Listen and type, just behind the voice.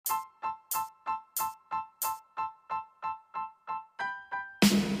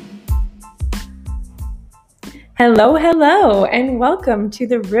Hello, hello, and welcome to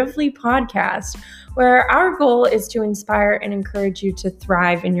the Rivvly podcast, where our goal is to inspire and encourage you to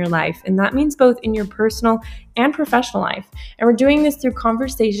thrive in your life. And that means both in your personal and professional life. And we're doing this through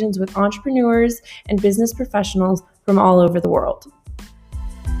conversations with entrepreneurs and business professionals from all over the world.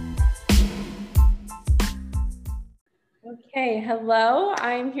 Okay, hello.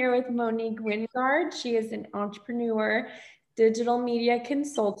 I'm here with Monique Wingard. She is an entrepreneur, digital media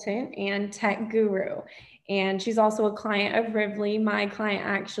consultant, and tech guru. And she's also a client of Rivvly, my client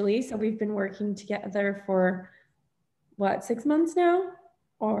actually. So we've been working together for 6 months now?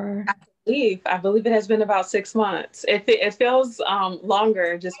 I believe it has been about 6 months. It feels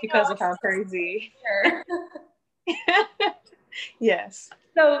longer just because of how crazy. Yes.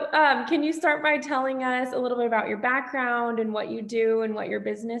 So can you start by telling us a little bit about your background and what you do and what your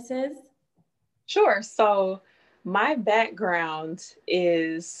business is? Sure. So my background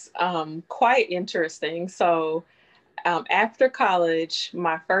is quite interesting. So after college,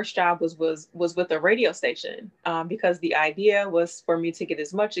 my first job was with a radio station because the idea was for me to get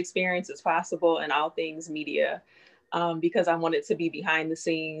as much experience as possible in all things media because I wanted to be behind the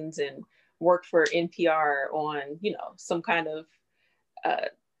scenes and work for NPR on, some kind of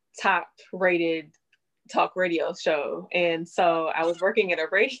top rated talk radio show. And so I was working at a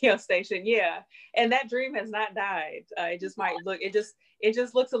radio station. Yeah. And that dream has not died. It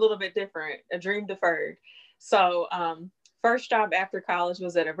just looks a little bit different, a dream deferred. So first job after college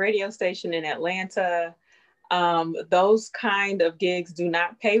was at a radio station in Atlanta. Those kind of gigs do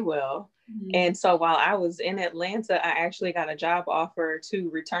not pay well. Mm-hmm. And so while I was in Atlanta, I actually got a job offer to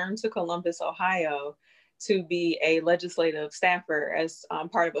return to Columbus, Ohio, to be a legislative staffer as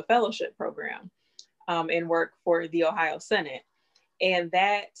part of a fellowship program and work for the Ohio Senate. And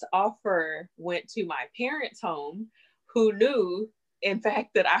that offer went to my parents' home, who knew, in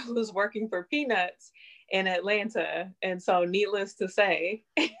fact, that I was working for peanuts in Atlanta. And so needless to say,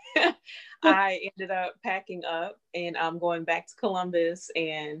 I ended up packing up and going back to Columbus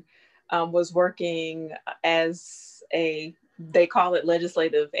and was working as they call it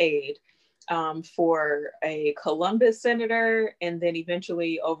legislative aide for a Columbus senator, and then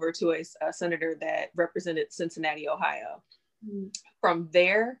eventually over to a senator that represented Cincinnati, Ohio. Mm-hmm. From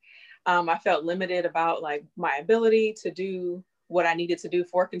there, I felt limited about my ability to do what I needed to do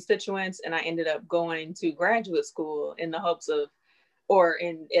for constituents. And I ended up going to graduate school in the hopes of,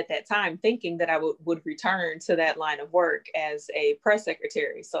 at that time, thinking that I would return to that line of work as a press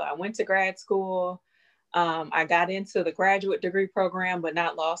secretary. So I went to grad school. I got into the graduate degree program, but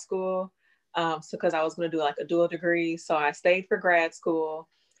not law school. Because I was going to do a dual degree. So I stayed for grad school.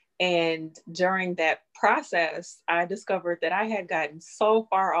 And during that process, I discovered that I had gotten so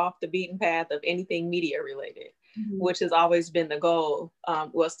far off the beaten path of anything media related, mm-hmm. which has always been the goal,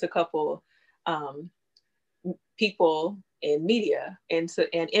 was to couple people in media and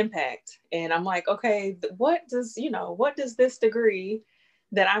impact. And I'm like, okay, what does this degree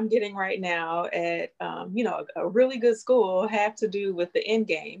that I'm getting right now at, a really good school have to do with the end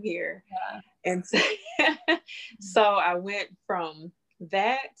game here? Yeah. And so I went from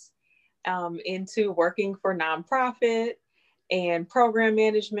that into working for nonprofit and program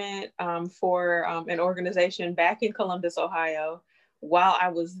management for an organization back in Columbus, Ohio. While I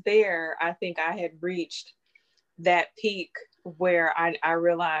was there, I think I had reached that peak where I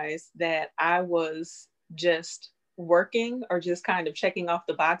realized that I was just working or just kind of checking off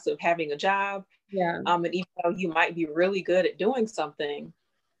the box of having a job. Yeah. And even though you might be really good at doing something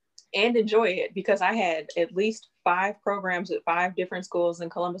and enjoy it, because I had at least 5 programs at 5 different schools in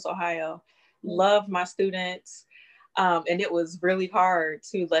Columbus, Ohio, loved my students. And it was really hard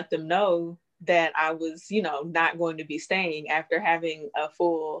to let them know that I was, not going to be staying after having a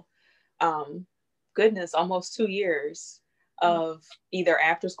full, almost 2 years of either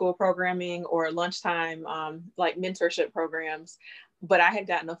after school programming or lunchtime, mentorship programs. But I had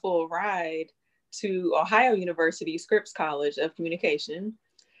gotten a full ride to Ohio University Scripps College of Communication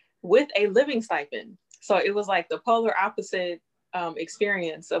with a living stipend. So it was like the polar opposite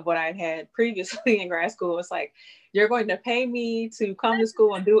experience of what I'd had previously in grad school. It's like, you're going to pay me to come to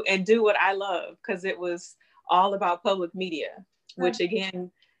school and do what I love, because it was all about public media, which again,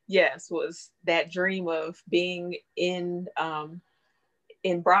 yes, was that dream of being in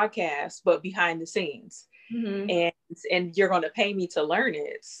broadcast, but behind the scenes. Mm-hmm. And you're going to pay me to learn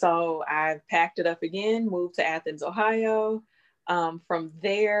it. So I packed it up again, moved to Athens, Ohio. From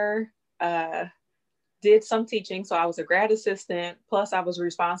there, did some teaching. So I was a grad assistant, plus I was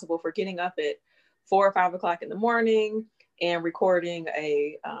responsible for getting up at 4 or 5 o'clock in the morning and recording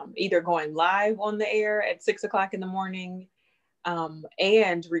either going live on the air at 6 o'clock in the morning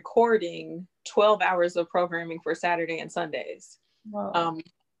and recording 12 hours of programming for Saturday and Sundays. Wow.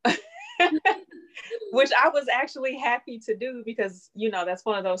 Which I was actually happy to do because, that's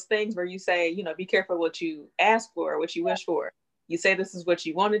one of those things where you say, be careful what you ask for, what you wish for. You say this is what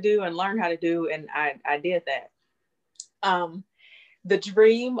you want to do and learn how to do. And I did that. The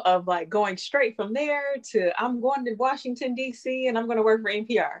dream of like going straight from there to I'm going to Washington, D.C. and I'm going to work for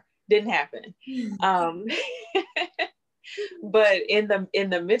NPR didn't happen. But in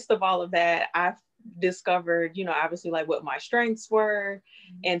the midst of all of that, I've discovered, obviously like what my strengths were.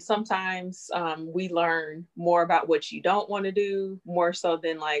 And sometimes we learn more about what you don't want to do, more so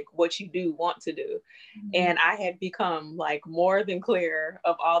than like what you do want to do. And I had become like more than clear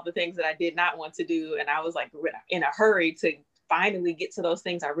of all the things that I did not want to do. And I was like in a hurry to finally get to those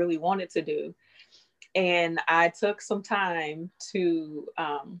things I really wanted to do. And I took some time to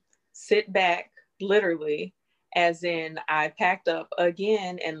sit back, literally, as in I packed up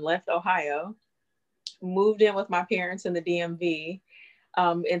again and left Ohio, moved in with my parents in the DMV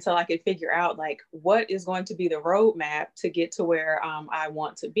until I could figure out like what is going to be the roadmap to get to where I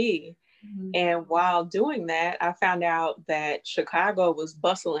want to be. And while doing that, I found out that Chicago was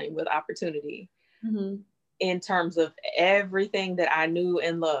bustling with opportunity in terms of everything that I knew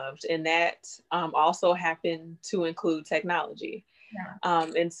and loved. And that also happened to include technology.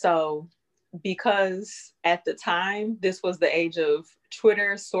 And so because at the time, this was the age of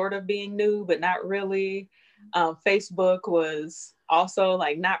Twitter sort of being new, but not really. Facebook was also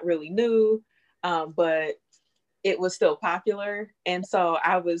like not really new, but it was still popular. And so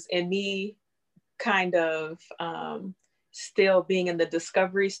I was in me kind of still being in the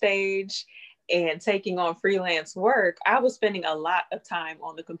discovery stage and taking on freelance work, I was spending a lot of time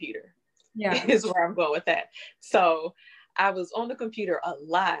on the computer. Is where I'm going with that. So I was on the computer a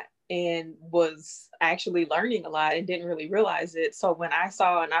lot and was actually learning a lot and didn't really realize it. So when I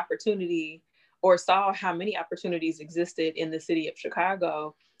saw an opportunity or saw how many opportunities existed in the city of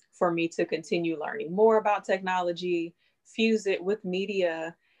Chicago for me to continue learning more about technology, fuse it with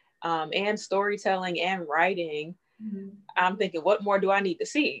media and storytelling and writing, I'm thinking, what more do I need to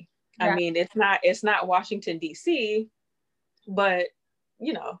see? I mean, it's not Washington, D.C., but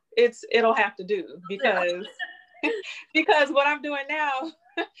it'll have to do because what I'm doing now,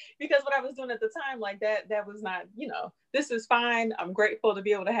 because what I was doing at the time, like that was not, this is fine. I'm grateful to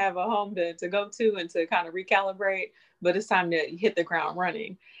be able to have a home to go to and to kind of recalibrate, but it's time to hit the ground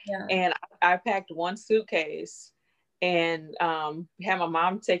running. And I packed one suitcase and had my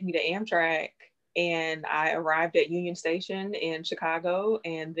mom take me to Amtrak. And I arrived at Union Station in Chicago.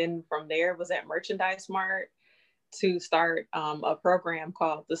 And then from there was at Merchandise Mart to start a program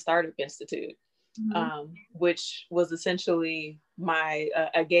called the Startup Institute, which was essentially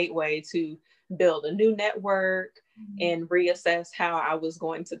a gateway to build a new network and reassess how I was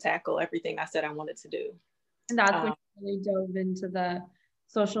going to tackle everything I said I wanted to do. And that's when you really dove into the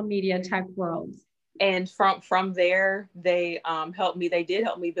social media tech world. And from there, they did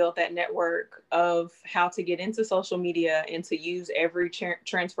help me build that network of how to get into social media and to use every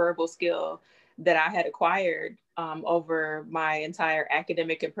transferable skill that I had acquired over my entire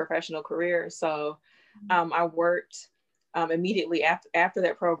academic and professional career. So I worked immediately after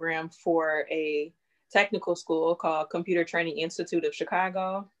that program for a technical school called Computer Training Institute of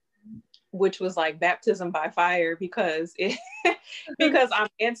Chicago, which was like baptism by fire because I'm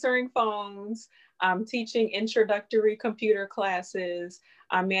answering phones, I'm teaching introductory computer classes,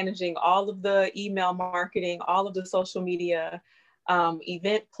 I'm managing all of the email marketing, all of the social media,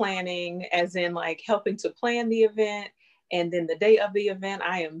 event planning, as in like helping to plan the event. And then the day of the event,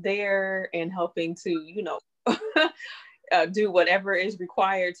 I am there and helping to, do whatever is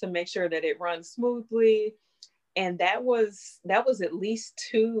required to make sure that it runs smoothly. And that was at least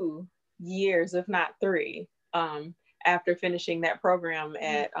 2 years, if not 3, after finishing that program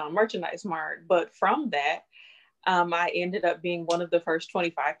at Merchandise Mart. But from that, I ended up being one of the first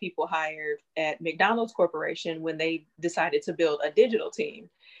 25 people hired at McDonald's Corporation when they decided to build a digital team.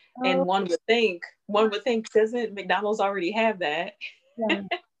 And one would think, doesn't McDonald's already have that?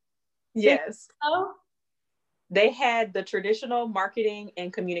 Yes. They had the traditional marketing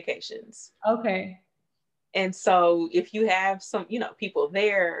and communications. Okay. And so if you have some, people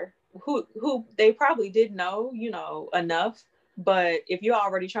there who they probably did know, enough, but if you're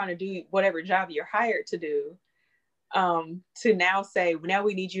already trying to do whatever job you're hired to do, to now say, now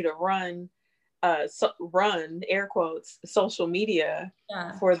we need you to run air quotes, social media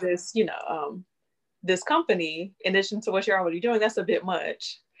for this, this company, in addition to what you're already doing, that's a bit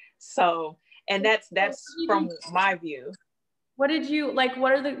much. So, and that's from my view. What did you, like,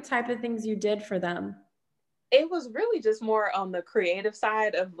 what are the type of things you did for them? It was really just more on the creative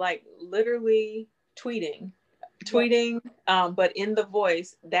side of like literally tweeting, Yeah. but in the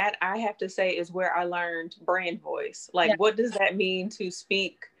voice that I have to say is where I learned brand voice. Like, Yeah. what does that mean to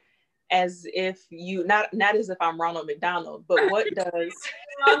speak as if you, not as if I'm Ronald McDonald, but what does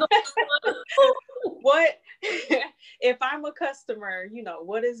what if I'm a customer, you know,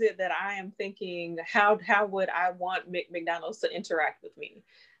 what is it that I am thinking, how would I want McDonald's to interact with me?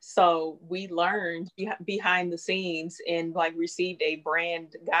 So we learned behind the scenes and like received a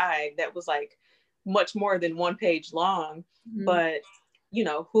brand guide that was like much more than 1 page long, but you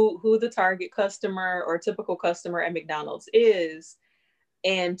know, who the target customer or typical customer at McDonald's is,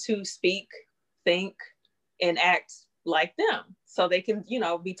 and to speak, think, and act like them so they can, you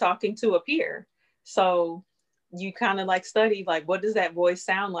know, be talking to a peer. So you kind of like study like, what does that voice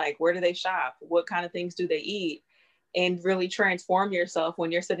sound like? Where do they shop? What kind of things do they eat? And really transform yourself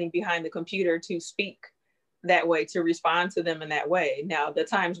when you're sitting behind the computer to speak that way, to respond to them in that way. Now, the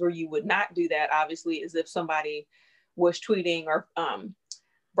times where you would not do that, obviously, is if somebody was tweeting or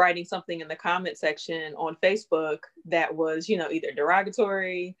writing something in the comment section on Facebook that was, you know, either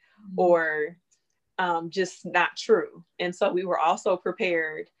derogatory or just not true. And so we were also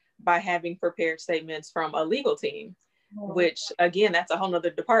prepared by having prepared statements from a legal team, which again, that's a whole nother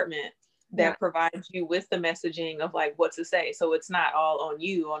department that provides you with the messaging of like what to say. So it's not all on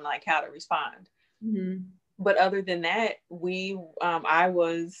you on like how to respond. But other than that, I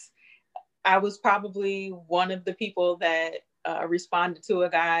was probably one of the people that responded to a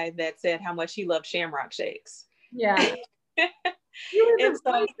guy that said how much he loved Shamrock Shakes. Yeah. You were the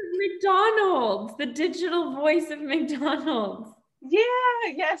voice of McDonald's, the digital voice of McDonald's.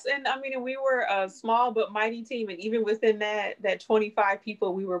 Yeah, yes. And I mean, we were a small but mighty team. And even within that 25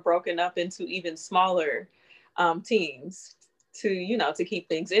 people, we were broken up into even smaller teams to, you know, to keep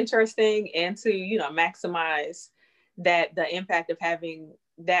things interesting and to, you know, maximize the impact of having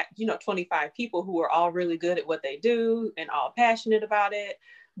that, you know, 25 people who are all really good at what they do and all passionate about it,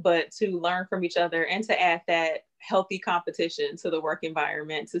 but to learn from each other and to add that healthy competition to the work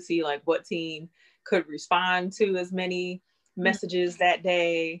environment to see like what team could respond to as many messages that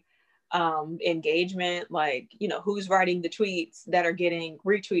day, engagement, like, you know, who's writing the tweets that are getting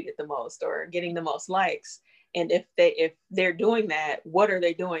retweeted the most or getting the most likes. And if they're doing that, what are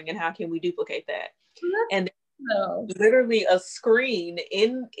they doing and how can we duplicate that? And literally a screen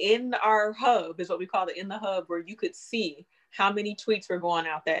in our hub is what we call it, in the hub, where you could see how many tweets were going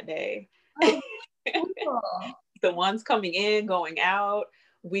out that day. Oh, cool. The ones coming in, going out.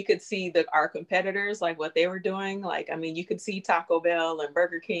 We could see our competitors, like what they were doing. Like, I mean, you could see Taco Bell and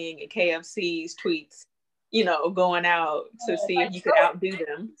Burger King and KFC's tweets, you know, going out to see if you could outdo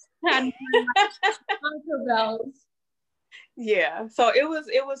them. Taco Bells. Yeah, so it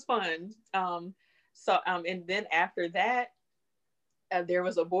was fun. And then after that, there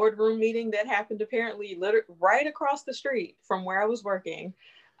was a boardroom meeting that happened apparently right across the street from where I was working,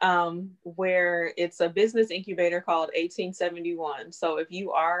 where it's a business incubator called 1871. So if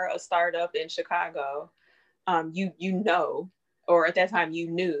you are a startup in Chicago, you know, or at that time you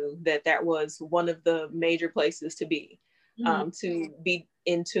knew that was one of the major places to be, to be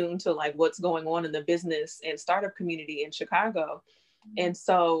in tune to like what's going on in the business and startup community in Chicago. And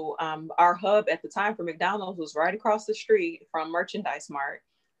so our hub at the time for McDonald's was right across the street from Merchandise Mart,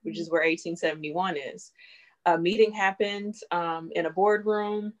 which is where 1871 is. A meeting happened in a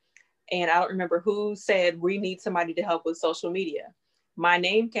boardroom, and I don't remember who said, we need somebody to help with social media. My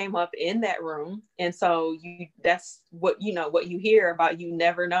name came up in that room. And so that's what, you know, what you hear about, you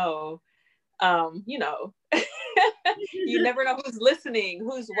never know, you know, you never know who's listening,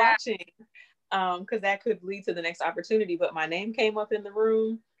 who's watching. Because that could lead to the next opportunity. But my name came up in the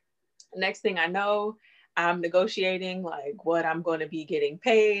room. Next thing I know, I'm negotiating like what I'm going to be getting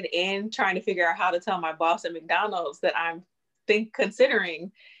paid and trying to figure out how to tell my boss at McDonald's that I'm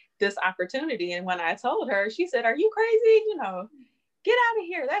considering this opportunity. And when I told her, she said, "Are you crazy? You know, get out of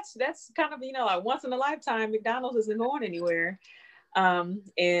here. That's kind of, you know, like once in a lifetime. McDonald's isn't going anywhere."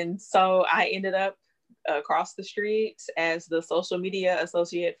 And so I ended up across the street as the social media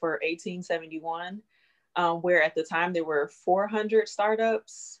associate for 1871, where at the time there were 400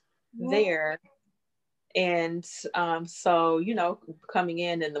 startups there. And so, you know, coming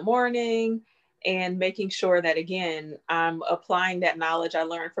in the morning and making sure that, again, I'm applying that knowledge I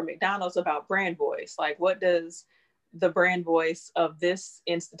learned from McDonald's about brand voice. Like, what does the brand voice of this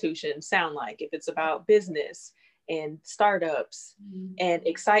institution sound like? If it's about business and startups and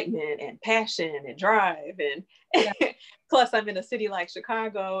excitement and passion and drive. And plus I'm in a city like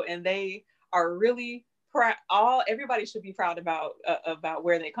Chicago, and they are really everybody should be proud about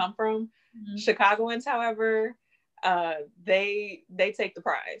where they come from. Mm-hmm. Chicagoans, however, they take the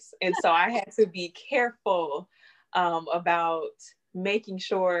prize, and so I had to be careful about making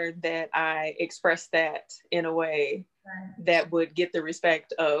sure that I express that in a way that would get the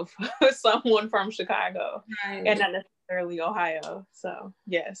respect of someone from Chicago and not necessarily Ohio. So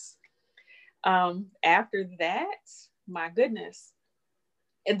yes. After that, my goodness.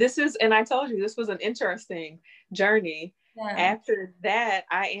 And I told you this was an interesting journey. Yeah. After that,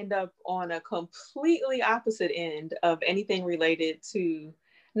 I end up on a completely opposite end of anything related to,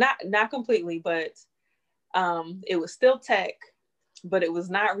 not completely, but it was still tech, but it was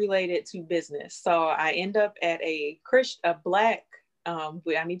not related to business. So I end up at a Black,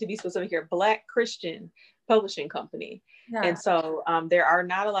 I need to be specific here, Black Christian publishing company. Yeah. And so there are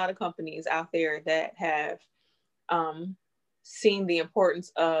not a lot of companies out there that have seen the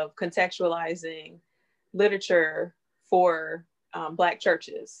importance of contextualizing literature for Black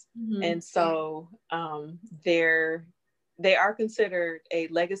churches. Mm-hmm. And so they are considered a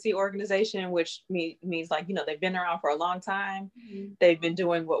legacy organization, which means like, they've been around for a long time. Mm-hmm. They've been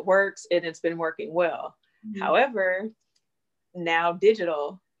doing what works and it's been working well. Mm-hmm. However, now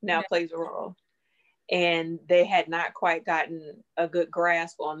digital plays a role. And they had not quite gotten a good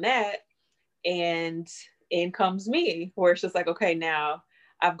grasp on that. And in comes me, where it's just like, okay, now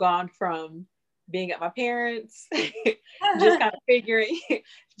I've gone from being at my parents, just kind of figuring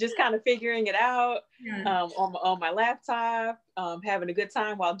it out on my laptop, having a good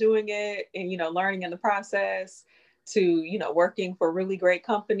time while doing it, and learning in the process, to working for really great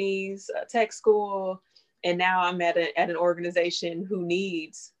companies, tech school, and now I'm at an organization who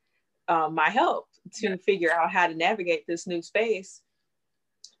needs my help to figure out how to navigate this new space.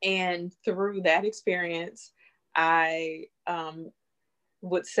 And through that experience, I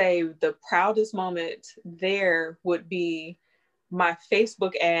would say the proudest moment there would be my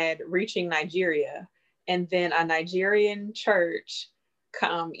Facebook ad reaching Nigeria, and then a Nigerian church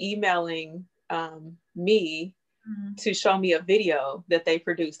emailing me to show me a video that they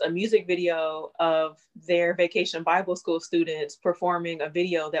produced, a music video of their Vacation Bible School students performing a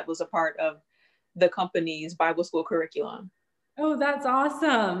video that was a part of the company's Bible school curriculum. Oh, that's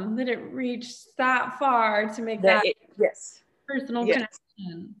awesome that it reached that far to make that personal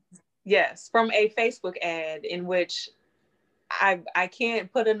connection. Yes, from a Facebook ad in which I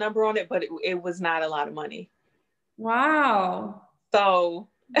can't put a number on it, but it was not a lot of money. Wow. So,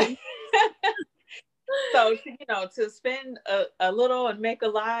 to spend a little and make a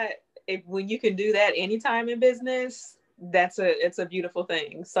lot, when you can do that anytime in business, it's a beautiful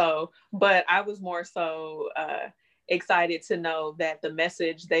thing. So, but I was more so excited to know that the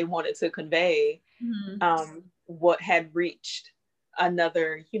message they wanted to convey, what had reached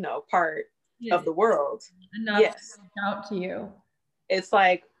another, part of the world. Enough to reach out to you. It's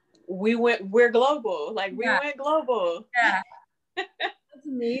like we're global. Like we went global. Yeah. That's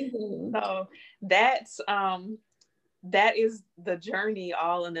amazing. So that is the journey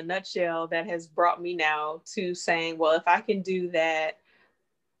all in a nutshell that has brought me now to saying, well, if I can do that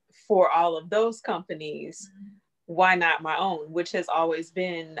for all of those companies, why not my own, which has always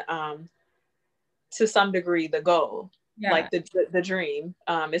been to some degree the goal. Like the dream,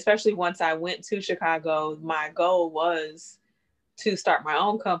 especially once I went to Chicago, my goal was to start my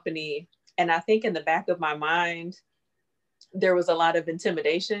own company. And I think in the back of my mind, there was a lot of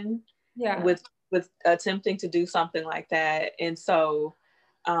intimidation with attempting to do something like that. And so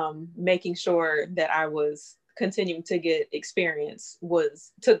making sure that I was continuing to get experience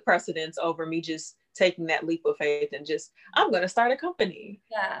took precedence over me just taking that leap of faith and just, I'm going to start a company.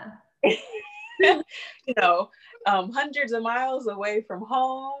 Yeah. Hundreds of miles away from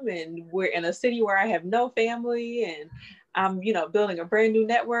home, and we're in a city where I have no family, and I'm, building a brand new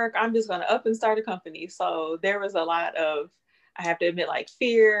network. I'm just going to up and start a company. So there was a lot of, I have to admit, like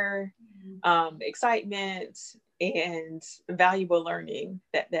fear, excitement, and valuable learning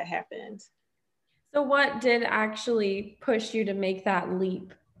that happened. So what did actually push you to make that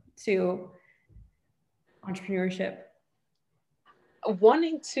leap to entrepreneurship?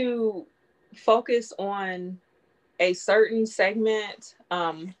 Wanting to focus on a certain segment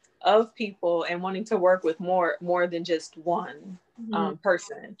of people and wanting to work with more than just one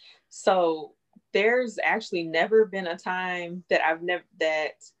person. So there's actually never been a time that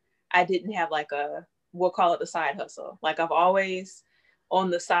I didn't have like we'll call it a side hustle. Like I've always on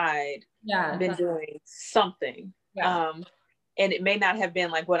the side been doing something. And it may not have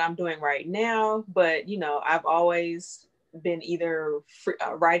been like what I'm doing right now, but I've always been either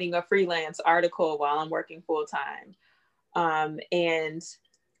writing a freelance article while I'm working full time. And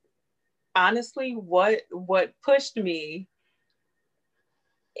honestly, what pushed me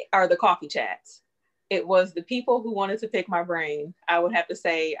are the coffee chats. It was the people who wanted to pick my brain. I would have to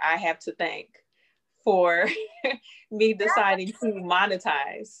say I have to thank for me deciding to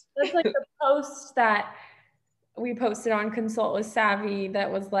monetize. That's like the post that we posted on Consult with Savvy that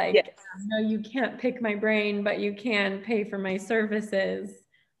was like, Yes. no, you can't pick my brain, but you can pay for my services.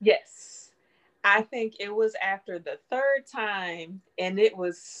 Yes. I think it was after the third time, and it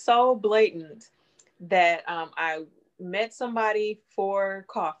was so blatant that I met somebody for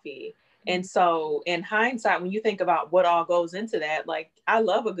coffee. And so, in hindsight, when you think about what all goes into that, like, I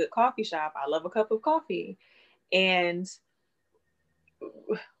love a good coffee shop, I love a cup of coffee. And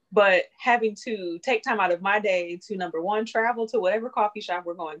but having to take time out of my day to, number one, travel to whatever coffee shop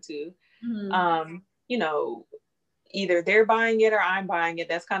we're going to, you know, either they're buying it or I'm buying it,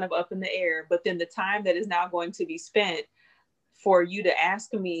 that's kind of up in the air. But then the time that is now going to be spent for you to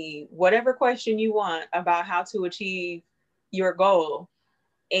ask me whatever question you want about how to achieve your goal,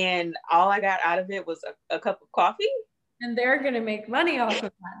 and all I got out of it was a cup of coffee. And they're going to make money off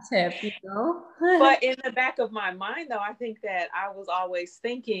of that tip, you know? But in the back of my mind, though, I think that I was always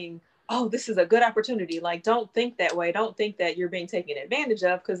thinking, oh, this is a good opportunity. Like, don't think that way. Don't think that you're being taken advantage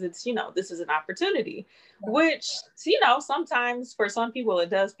of, because it's, this is an opportunity, which, sometimes for some people it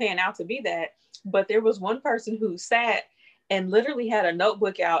does pan out to be that. But there was one person who sat and literally had a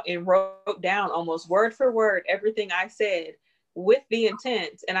notebook out and wrote down almost word for word everything I said with the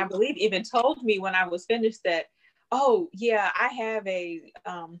intent. And I believe even told me when I was finished that, oh, yeah, I have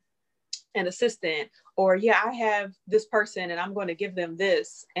an assistant, or yeah, I have this person and I'm going to give them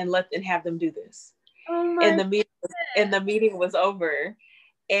this and have them do this. Oh and my the meeting was over.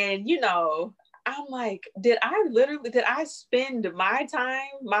 And I'm like, did I spend my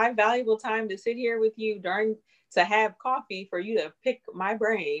valuable time to sit here with you to have coffee for you to pick my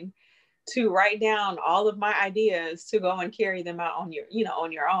brain, to write down all of my ideas to go and carry them out on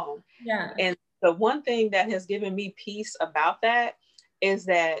your own? Yeah. And the one thing that has given me peace about that is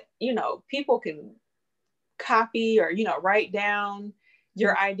that, people can copy or, write down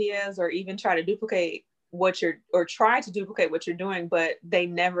your ideas, or even try to duplicate try to duplicate what you're doing, but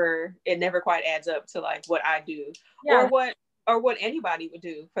it never quite adds up to like what I do, Yeah. or what anybody would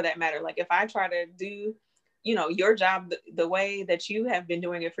do for that matter. Like, if I try to do, your job the way that you have been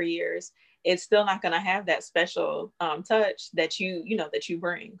doing it for years, it's still not going to have that special touch that you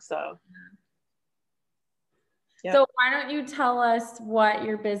bring. So yep. So why don't you tell us what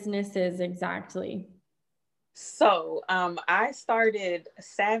your business is exactly? So I started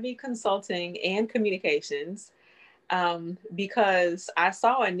Savvy Consulting and Communications because I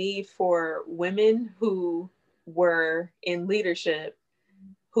saw a need for women who were in leadership,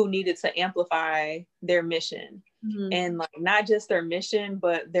 who needed to amplify their mission. And like, not just their mission,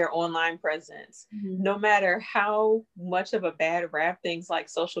 but their online presence. No matter how much of a bad rap things like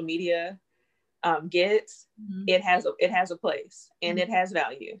social media gets, it has a place, and it has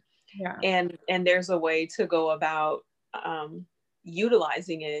value. Yeah. And there's a way to go about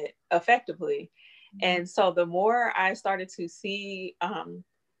utilizing it effectively. And so the more I started to see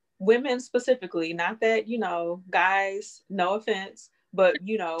women specifically, not that, guys, no offense, but,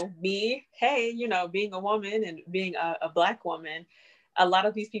 me, hey, being a woman and being a Black woman, a lot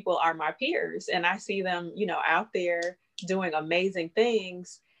of these people are my peers, and I see them, out there doing amazing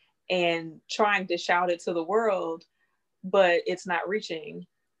things and trying to shout it to the world, but it's not reaching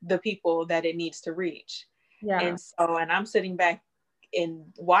the people that it needs to reach. Yeah. And I'm sitting back and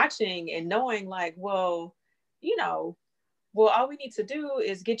watching and knowing like, well, all we need to do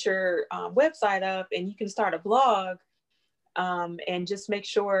is get your website up, and you can start a blog, and just make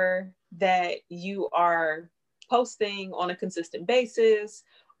sure that you are posting on a consistent basis.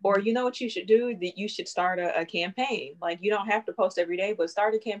 Or what you should do, that you should start a campaign. Like, you don't have to post every day, but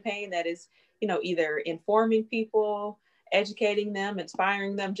start a campaign that is, either informing people, educating them,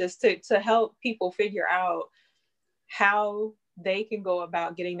 inspiring them, just to help people figure out how they can go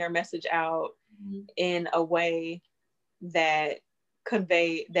about getting their message out in a way that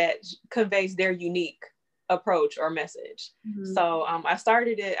conveys their unique approach or message. So I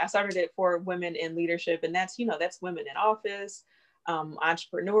started it for women in leadership, and that's women in office,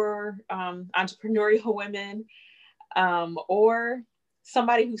 entrepreneurial women, or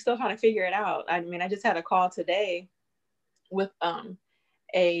somebody who's still trying to figure it out. I mean, I just had a call today with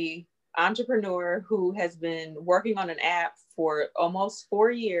a entrepreneur who has been working on an app for almost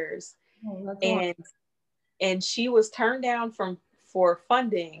 4 years. And she was turned down for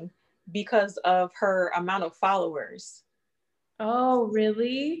funding because of her amount of followers. Oh,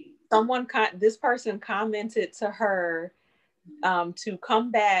 really? This person commented to her to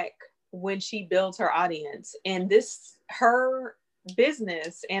come back when she builds her audience. And her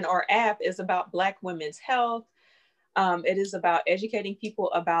business and our app is about Black women's health. It is about educating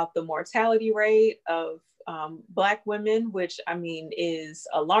people about the mortality rate of Black women, which I mean is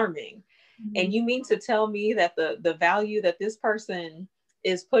alarming. Mm-hmm. And you mean to tell me that the value that this person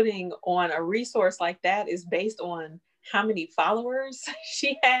is putting on a resource like that is based on how many followers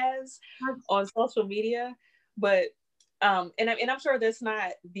she has on social media? But and I'm sure that's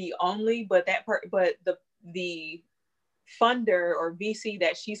not the only, but the funder or VC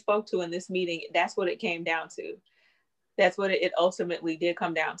that she spoke to in this meeting, that's what it came down to. That's what it ultimately did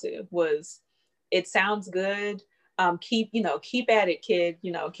come down to, was it sounds good. Keep at it, kid,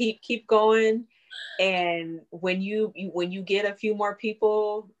 keep going. And when you get a few more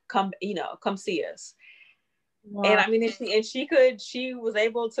people, come see us. Wow. And I mean, she was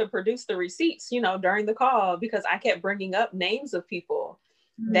able to produce the receipts, during the call, because I kept bringing up names of people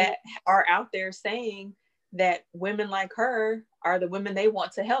that are out there saying that women like her are the women they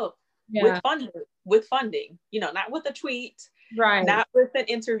want to help with funding, not with a tweet, right? Not with an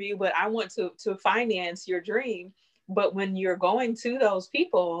interview, but I want to finance your dream. But when you're going to those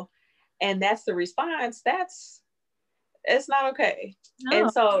people and that's the response, it's not okay. No.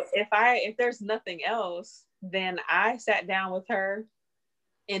 And so if there's nothing else, then I sat down with her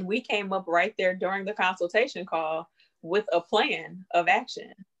and we came up right there during the consultation call with a plan of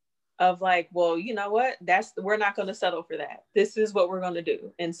action of like, well, you know what, we're not going to settle for that. This is what we're going to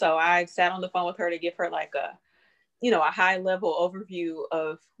do. And so I sat on the phone with her to give her like a high level overview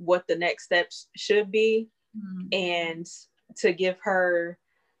of what the next steps should be, and to give her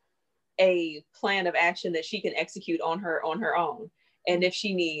a plan of action that she can execute on her own. And if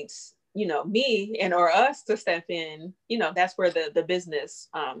she needs, me and or us to step in, that's where the business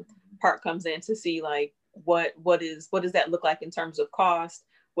part comes in, to see like what does that look like in terms of cost?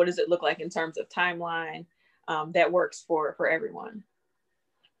 What does it look like in terms of timeline that works for everyone?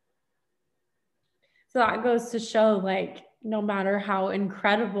 So that goes to show, like, no matter how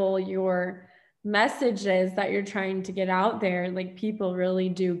incredible your message is that you're trying to get out there, like, people really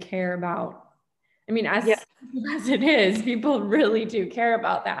do care about, I mean, as it is, people really do care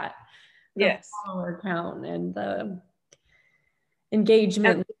about that. The follower count and the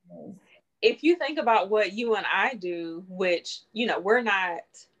engagement. If you think about what you and I do, which, we're not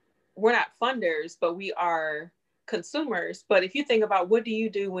funders, but we are consumers. But if you think about, what do you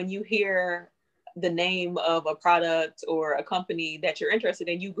do when you hear the name of a product or a company that you're interested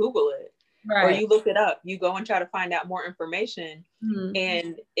in? You Google it, right? Or you look it up, you go and try to find out more information. Mm-hmm.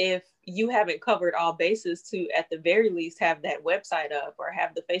 And if you haven't covered all bases, to at the very least have that website up, or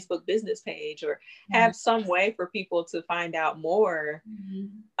have the Facebook business page, or have some way for people to find out more,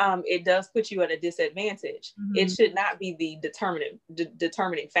 it does put you at a disadvantage. It should not be the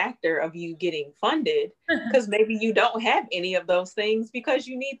determining factor of you getting funded, because maybe you don't have any of those things, because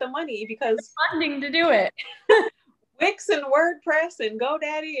you need the money, because funding to do it. Wix and WordPress and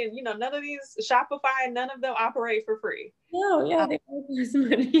GoDaddy and none of these, Shopify, none of them operate for free. No, yeah, they lose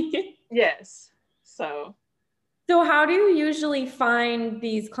money. Yes. So how do you usually find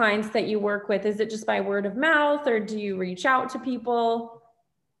these clients that you work with? Is it just by word of mouth, or do you reach out to people?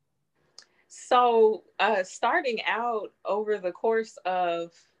 So starting out, over the course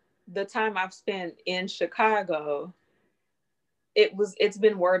of the time I've spent in Chicago, it's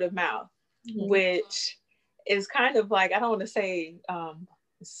been word of mouth, which is kind of like, I don't want to say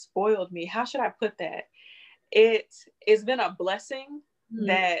spoiled me. How should I put that? It's been a blessing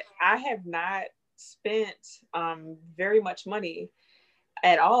that I have not spent very much money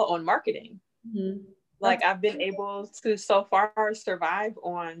at all on marketing. Like, I've been able to so far survive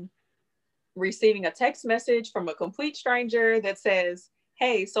on receiving a text message from a complete stranger that says,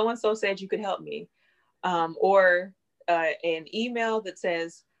 hey, so-and-so said you could help me. Or an email that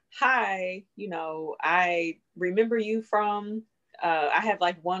says, hi, I remember you from, I have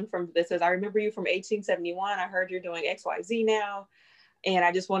like one that says, I remember you from 1871. I heard you're doing XYZ now. And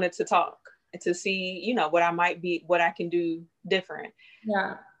I just wanted to talk to see, what I can do different.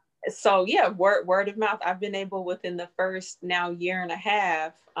 Yeah. So yeah, word of mouth. I've been able, within the first now year and a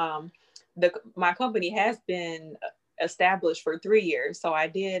half, my company has been established for 3 years. So I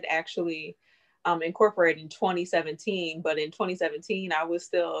did actually incorporate in 2017, but in 2017 I was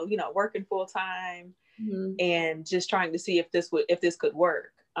still, working full time and just trying to see if this could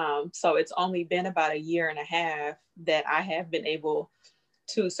work. So it's only been about a year and a half that I have been able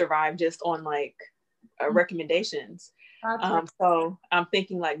to survive just on like recommendations. So I'm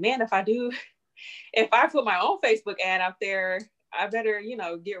thinking like, man, if I put my own Facebook ad out there, I better,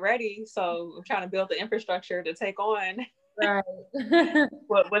 get ready. So I'm trying to build the infrastructure to take on Right.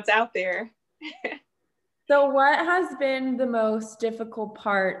 what's out there. So what has been the most difficult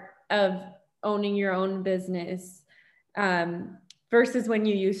part of owning your own business versus when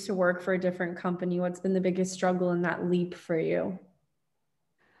you used to work for a different company? What's been the biggest struggle in that leap for you?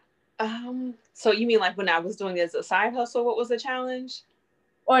 So you mean like when I was doing it as a side hustle, what was the challenge?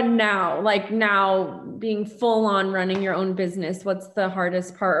 Or now, like now being full on running your own business, what's the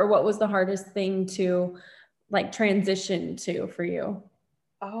hardest part or what was the hardest thing to like transition to for you?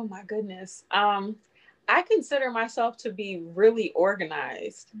 Oh my goodness. I consider myself to be really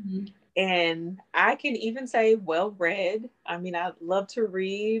organized. Mhm. And I can even say well read. I mean, I love to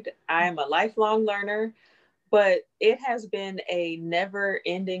read. I am a lifelong learner, but it has been a never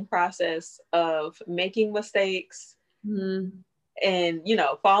ending process of making mistakes Mhm. and,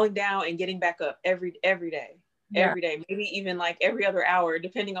 falling down and getting back up Yeah. every day, maybe even like every other hour,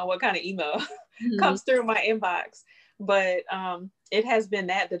 depending on what kind of email Mhm. comes through my inbox. But it has been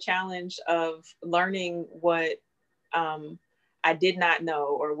the challenge of learning what um, I did not know,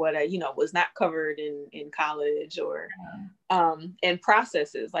 or what I, was not covered in college, or and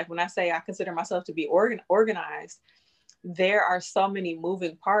processes. Like when I say I consider myself to be organized, there are so many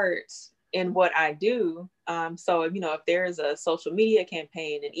moving parts in what I do. So, if there's a social media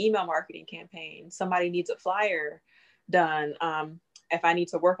campaign, an email marketing campaign, somebody needs a flyer done, if I need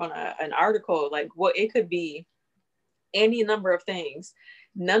to work on an article, like what it could be, any number of things.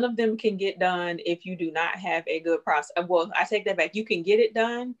 None of them can get done if you do not have a good process. Well, I take that back. You can get it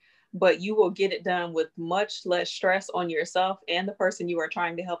done, but you will get it done with much less stress on yourself and the person you are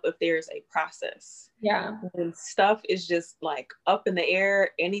trying to help if there's a process. Yeah. When stuff is just like up in the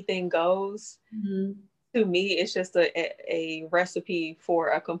air, anything goes. Mhm. To me, it's just a recipe for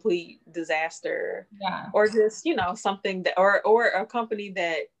a complete disaster, Yeah. or just, something that, or a company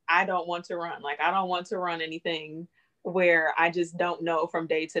that I don't want to run. Like, I don't want to run anything where I just don't know from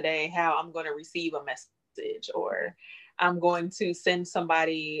day to day how I'm going to receive a message, or I'm going to send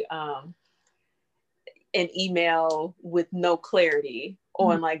somebody an email with no clarity Mhm.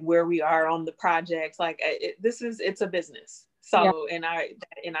 on like where we are on the projects. Like it's a business. Yeah. So, and I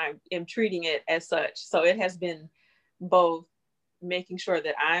am treating it as such. So it has been both making sure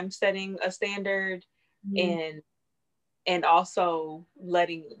that I'm setting a standard, Mhm. and also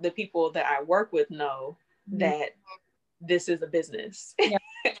letting the people that I work with know Mhm. that this is a business. Yeah.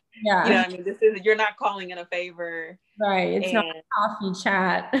 Yeah. I mean, you're not calling in a favor. Right. It's not And a coffee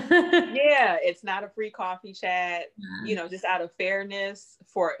chat. yeah, it's not a free coffee chat, Yeah. just out of fairness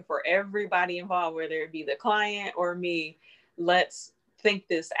for everybody involved, whether it be the client or me. Let's think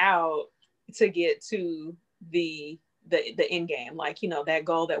this out to get to the end game. Like, that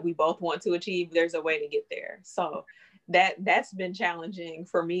goal that we both want to achieve, there's a way to get there. So that's been challenging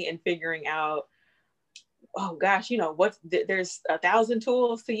for me in figuring out, oh gosh, there's 1,000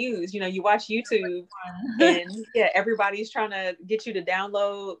 tools to use. You watch YouTube, and yeah, everybody's trying to get you to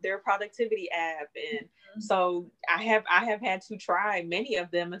download their productivity app. And so I have had to try many of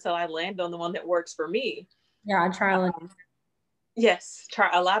them until I land on the one that works for me. Yeah. Trial and Yes, try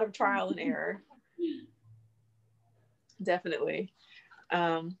a lot of trial and error. Definitely.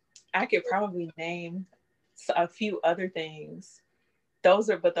 I could probably name a few other things. Those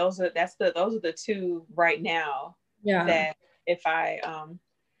are the two right now yeah. that, if I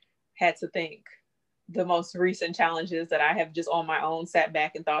had to think, the most recent challenges that I have just on my own sat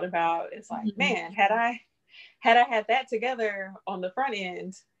back and thought about, it's like, Mhm. man, had I had that together on the front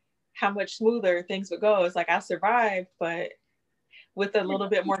end, how much smoother things would go. It's like I survived, but with a little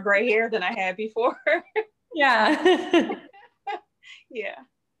bit more gray hair than I had before. Yeah. Yeah.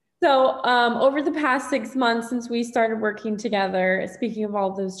 So, over the past 6 months since we started working together, speaking of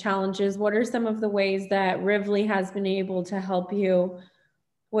all those challenges, what are some of the ways that Rivvly has been able to help you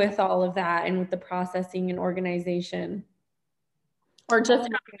with all of that and with the processing and organization, or just Oh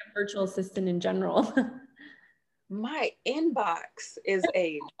having my a virtual assistant in general? My inbox is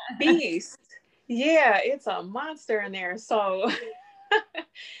a beast. Yeah, it's a monster in there. So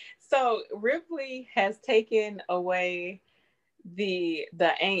so Ripley has taken away the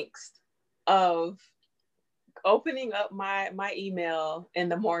angst of opening up my email in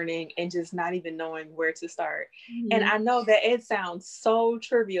the morning and just not even knowing where to start. And Mhm. I know that it sounds so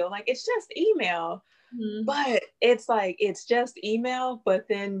trivial, like it's just email, Mhm. but it's like it's just email, but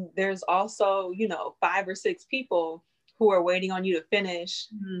then there's also, 5 or 6 people who are waiting on you to finish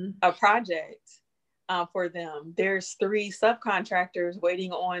Mhm. a project for them. There's 3 subcontractors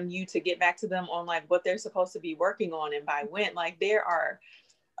waiting on you to get back to them on like what they're supposed to be working on and by when. Like there are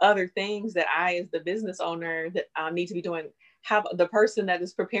other things that I, as the business owner, that I need to be doing. how the person that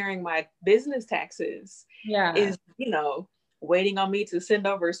is preparing my business taxes is, waiting on me to send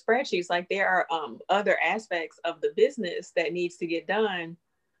over spreadsheets. Like there are other aspects of the business that needs to get done.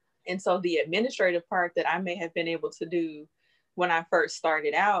 And so the administrative part that I may have been able to do when I first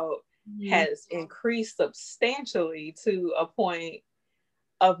started out has increased substantially to a point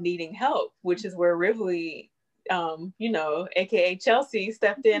of needing help, which is where Rivvly, AKA Chelsea,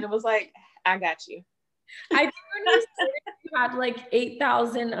 stepped in and was like, I got you. I think when you started, you had like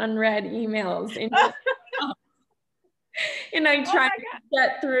 8,000 unread emails in your and I tried to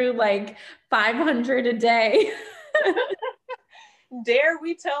get through like 500 a day. Dare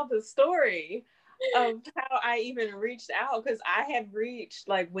we tell the story of how I even reached out? Because I had reached,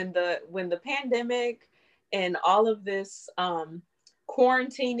 like, when the pandemic and all of this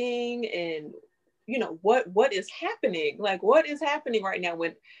quarantining and what is happening, like what is happening right now,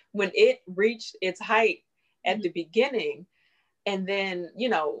 when it reached its height at the beginning, and then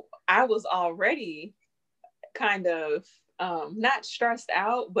I was already kind of not stressed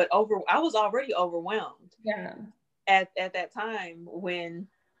out, but I was already overwhelmed at that time when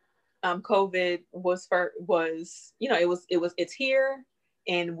COVID it's here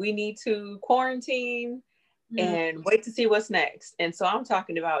and we need to quarantine and wait to see what's next. And so I'm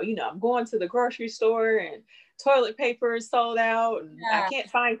talking about, I'm going to the grocery store and toilet paper is sold out and I can't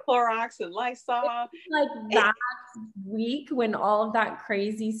find Clorox and Lysol. Like that week when all of that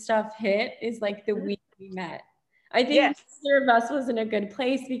crazy stuff hit is like the week we met. I think neither of us was in a good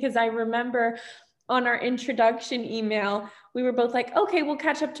place, because I remember on our introduction email, we were both like, okay, we'll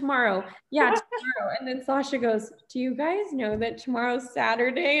catch up tomorrow. Yeah, tomorrow. And then Sasha goes, do you guys know that tomorrow's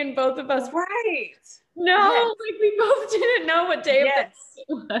Saturday? And both of us, right. No, like we both didn't know what day of the day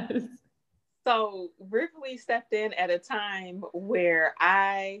it was. So Rivvly stepped in at a time where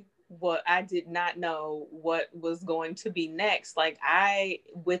I did not know what was going to be next. Like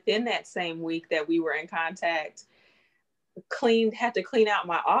within that same week that we were in contact, had to clean out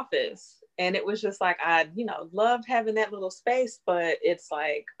my office. And it was just like, I, loved having that little space, but it's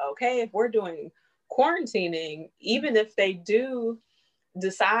like, okay, if we're doing quarantining, even if they do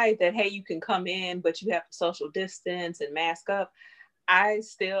decide that, hey, you can come in, but you have to social distance and mask up, I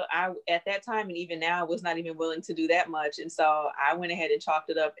at that time, and even now, was not even willing to do that much. And so I went ahead and chalked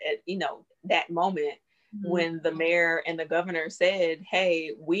it up at, that moment when the mayor and the governor said,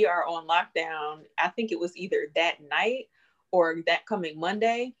 hey, we are on lockdown. I think it was either that night or that coming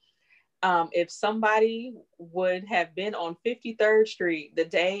Monday. If somebody would have been on 53rd Street the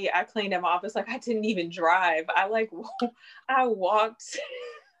day I cleaned out my office, like I didn't even drive. I walked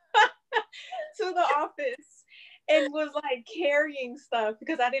to the office and was like carrying stuff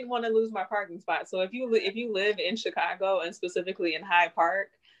because I didn't want to lose my parking spot. So if you live in Chicago and specifically in Hyde Park,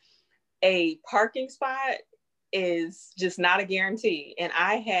 a parking spot is just not a guarantee. And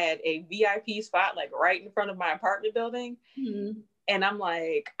I had a VIP spot like right in front of my apartment building. And I'm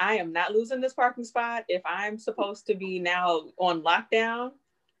like, I am not losing this parking spot. If I'm supposed to be now on lockdown,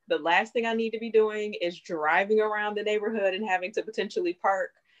 the last thing I need to be doing is driving around the neighborhood and having to potentially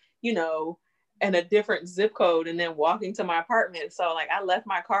park, in a different zip code and then walking to my apartment. So like I left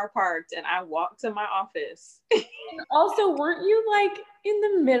my car parked and I walked to my office. And also, weren't you like in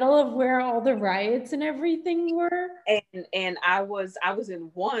the middle of where all the riots and everything were? And I was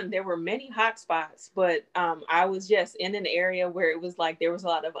in one. There were many hot spots, but I was in an area where it was like there was a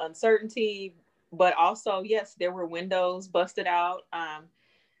lot of uncertainty, but also yes, there were windows busted out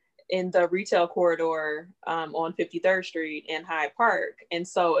in the retail corridor on 53rd Street in Hyde Park. And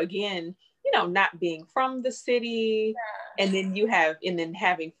so again, not being from the city, and then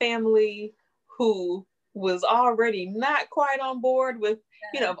having family who was already not quite on board with,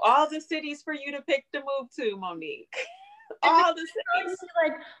 of all the cities for you to pick to move to, Monique. All the cities.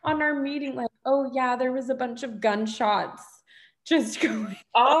 Like on our meeting, like, oh yeah, there was a bunch of gunshots just going.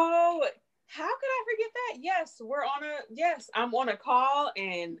 Oh, how could I forget that? Yes, I'm on a call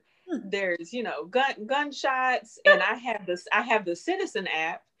and there's, gunshots, and I have the Citizen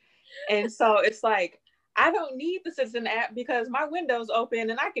app. And so it's like, I don't need the Citizen app because my window's open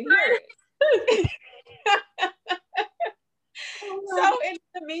and I can hear it. So in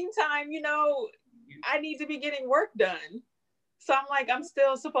the meantime, I need to be getting work done. So I'm like, I'm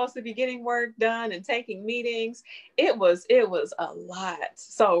still supposed to be getting work done and taking meetings. It was a lot.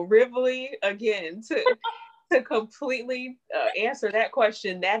 So Rivvly, again, to completely answer that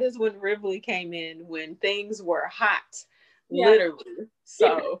question, that is when Rivvly came in, when things were hot. Literally.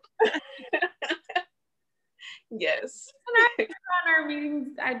 So yes. When on our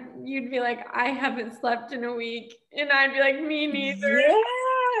meetings, you'd be like, I haven't slept in a week. And I'd be like, me neither.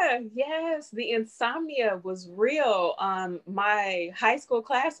 yes, the insomnia was real. My high school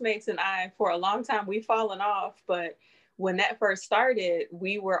classmates and I, for a long time, we've fallen off, but when that first started,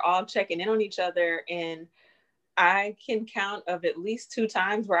 we were all checking in on each other, and I can count of at least 2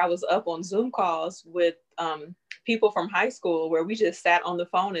 times where I was up on Zoom calls with people from high school where we just sat on the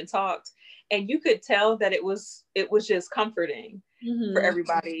phone and talked, and you could tell that it was just comforting for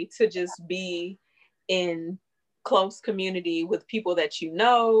everybody to just be in close community with people that you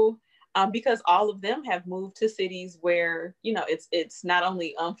know, because all of them have moved to cities where, you know, it's not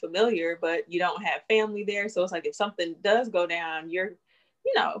only unfamiliar, but you don't have family there. So it's like if something does go down, you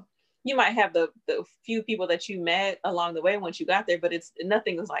know, you might have the few people that you met along the way once you got there, but it's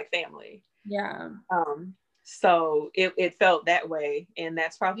nothing is like family. Yeah. So it felt that way. And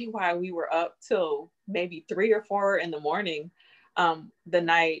that's probably why we were up till maybe 3 or 4 in the morning, the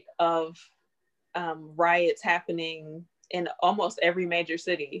night of riots happening in almost every major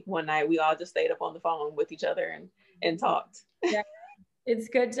city. One night we all just stayed up on the phone with each other and talked. Yeah. It's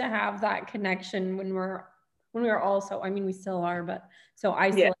good to have that connection when we're also, I mean, we still are, but so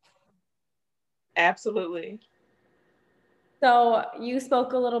isolated. Yeah, absolutely. So you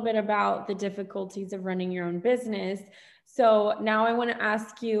spoke a little bit about the difficulties of running your own business. So now I want to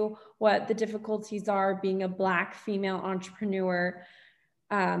ask you what the difficulties are being a Black female entrepreneur,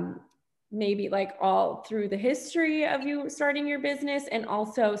 maybe like all through the history of you starting your business, and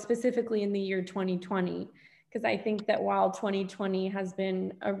also specifically in the year 2020. Because I think that while 2020 has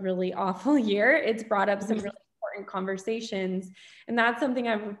been a really awful year, it's brought up some really important conversations. And that's something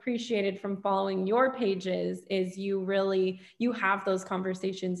I've appreciated from following your pages is you have those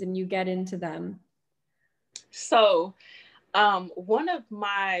conversations and you get into them. So one of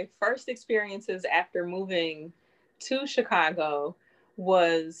my first experiences after moving to Chicago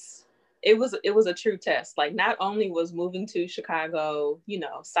was it was a true test. Like, not only was moving to Chicago, you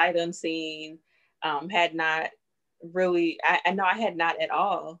know, sight unseen, had not really, I know I had not at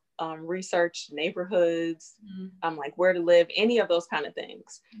all researched neighborhoods, like where to live, any of those kind of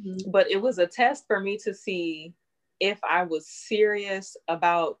things. But it was a test for me to see if I was serious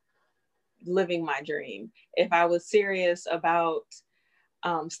about living my dream, if I was serious about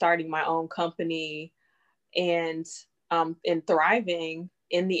starting my own company and thriving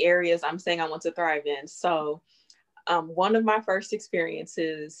in the areas I'm saying I want to thrive in. So one of my first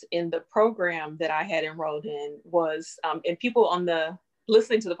experiences in the program that I had enrolled in was, and people on the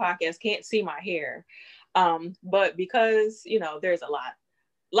listening to the podcast can't see my hair, but because, you know, there's a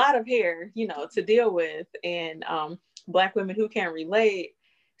lot of hair, you know, to deal with, and Black women who can relate,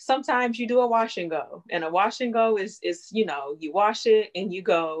 sometimes you do a wash and go, and a wash and go is, you know, you wash it and you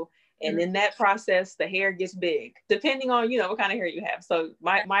go. And in that process, the hair gets big, depending on, you know, what kind of hair you have. So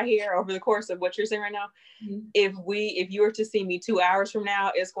my hair over the course of what you're saying right now, if you were to see me 2 hours from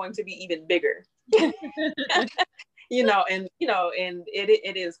now, it's going to be even bigger, you know, and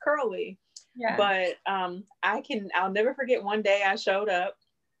it is curly. Yeah. But I'll never forget one day I showed up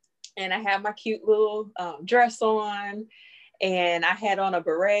and I had my cute little dress on, and I had on a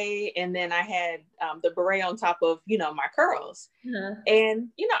beret, and then I had the beret on top of, you know, my curls. And,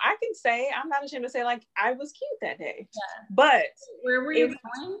 you know, I can say, I'm not ashamed to say, like, I was cute that day. But where were you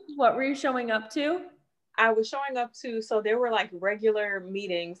going? What were you showing up to? I was showing up to, so there were like regular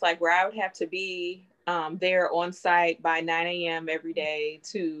meetings, like where I would have to be there on site by 9 a.m. every day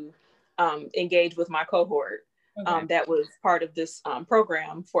to engage with my cohort. That was part of this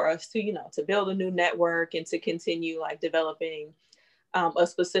program for us to, you know, to build a new network and to continue like developing a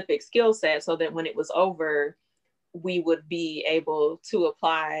specific skill set, so that when it was over, we would be able to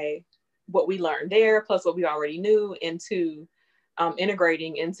apply what we learned there, plus what we already knew, into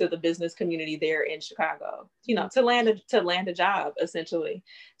integrating into the business community there in Chicago, you know, to land a job essentially.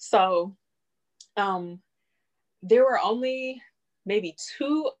 So there were only maybe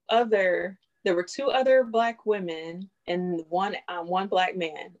two other Black women and one Black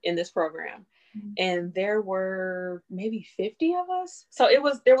man in this program. And there were maybe 50 of us. So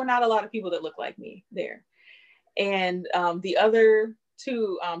there were not a lot of people that looked like me there. And the other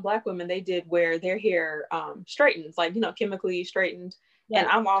two Black women, they did wear their hair straightens, like, you know, chemically straightened. Yeah. And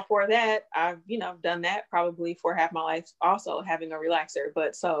I'm all for that. I've, you know, done that probably for half my life, also having a relaxer.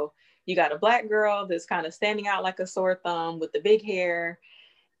 But so you got a Black girl that's kind of standing out like a sore thumb with the big hair.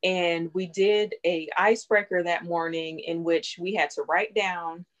 And we did a icebreaker that morning in which we had to write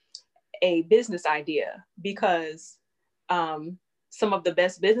down a business idea, because some of the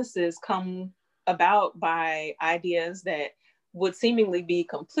best businesses come about by ideas that would seemingly be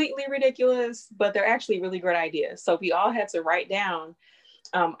completely ridiculous, but they're actually really great ideas. So we all had to write down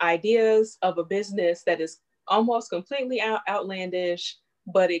ideas of a business that is almost completely outlandish,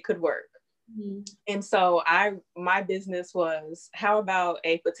 but it could work. Mm-hmm. And so my business was, how about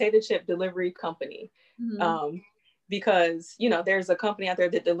a potato chip delivery company? Mm-hmm. Because, you know, there's a company out there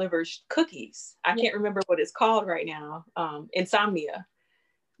that delivers cookies. I can't remember what it's called right now. Insomnia.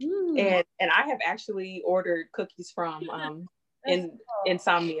 And I have actually ordered cookies from in cool.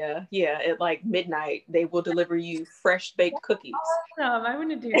 Insomnia. Yeah, at like midnight, they will deliver you fresh baked cookies. Awesome. I want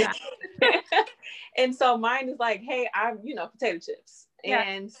to do that. And so mine is like, hey, potato chips. Yeah.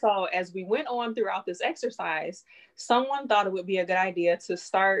 And so as we went on throughout this exercise, someone thought it would be a good idea to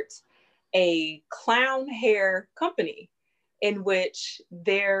start a clown hair company in which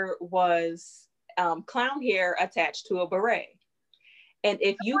there was clown hair attached to a beret. And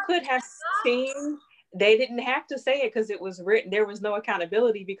if you could have seen, they didn't have to say it because it was written. There was no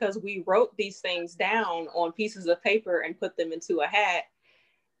accountability because we wrote these things down on pieces of paper and put them into a hat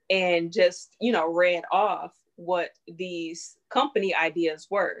and just, read off what these company ideas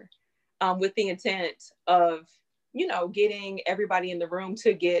were, with the intent of, getting everybody in the room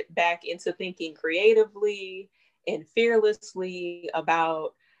to get back into thinking creatively and fearlessly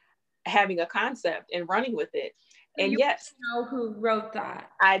about having a concept and running with it. So And you yes, know who wrote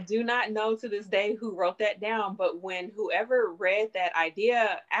that? I do not know to this day who wrote that down, but when whoever read that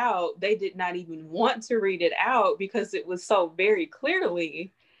idea out, they did not even want to read it out because it was so very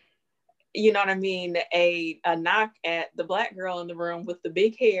clearly, you know what I mean, a knock at the Black girl in the room with the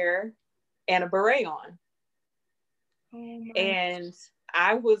big hair and a beret on. Oh And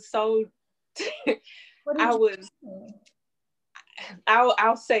I was so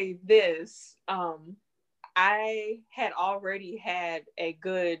I'll say this. I had already had a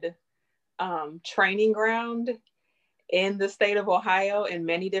good training ground in the state of Ohio in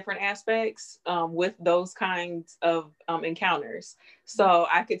many different aspects, with those kinds of encounters. So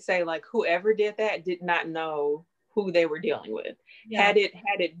I could say, like, whoever did that did not know who they were dealing with. Yeah. Had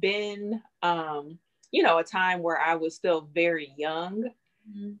it been a time where I was still very young,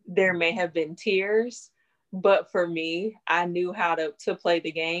 there may have been tears. But for me, I knew how to play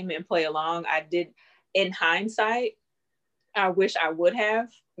the game and play along. I did, in hindsight, I wish I would have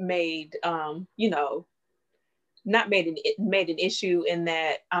made, not made an issue in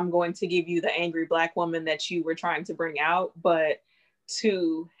that I'm going to give you the angry Black woman that you were trying to bring out, but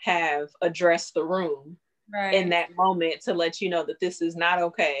to have addressed the room in that moment to let you know that this is not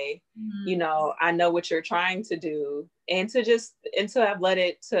okay. I know what you're trying to do, and to have let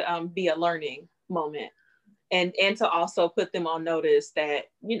it to be a learning moment, and to also put them on notice that,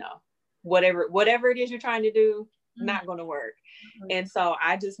 whatever it is you're trying to do, not going to work. And so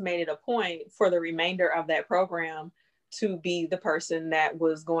I just made it a point for the remainder of that program to be the person that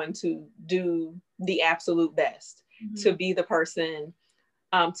was going to do the absolute best, to be the person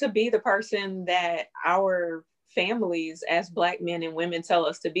that our families as Black men and women tell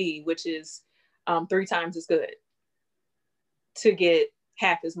us to be, which is 3 times as good to get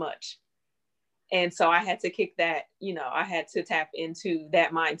half as much. And so I had to kick that, I had to tap into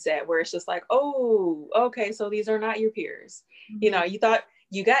that mindset where it's just like, oh, okay, so these are not your peers. You thought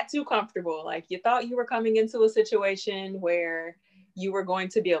you got too comfortable. Like, you thought you were coming into a situation where you were going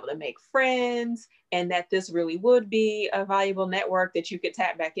to be able to make friends and that this really would be a valuable network that you could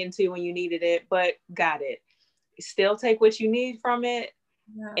tap back into when you needed it, but got it. Still take what you need from it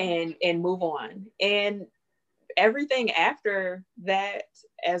and move on. And everything after that,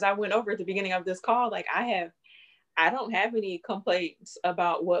 as I went over at the beginning of this call, like, I don't have any complaints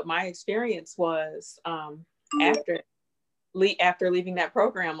about what my experience was after leaving that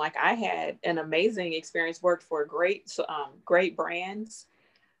program. Like, I had an amazing experience, worked for great brands.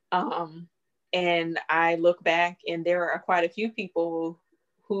 And I look back and there are quite a few people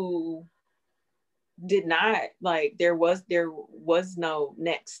who did not, like, there was no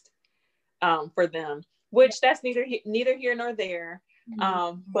next for them, which that's neither here nor there.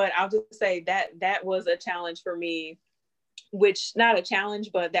 But I'll just say that was a challenge for me, which, not a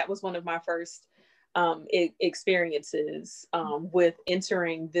challenge, but that was one of my first experiences with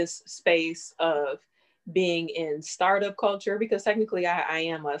entering this space of being in startup culture, because technically I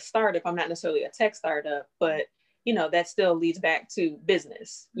am a startup. I'm not necessarily a tech startup, but that still leads back to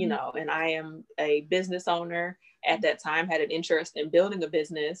business, and I am a business owner. At that time, had an interest in building a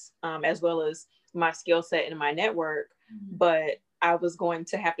business, as well as my skill set and my network. But I was going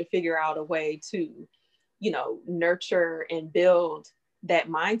to have to figure out a way to, nurture and build that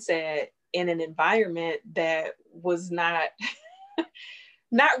mindset in an environment that was not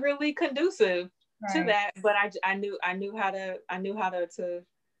really conducive to that. But I knew how to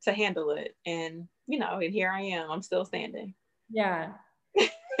handle it. And, and here I am, I'm still standing. Yeah. I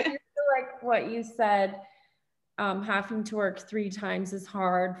feel like what you said, having to work 3 times as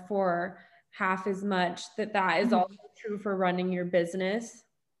hard for half as much, that is also true for running your business?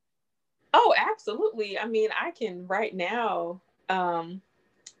 Oh, absolutely. I mean, I can right now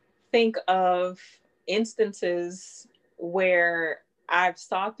think of instances where I've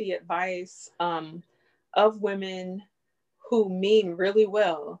sought the advice of women who mean really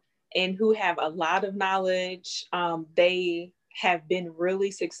well and who have a lot of knowledge. They have been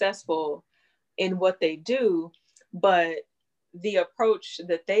really successful in what they do, but the approach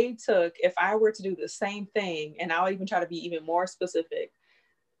that they took, if I were to do the same thing, and I'll even try to be even more specific,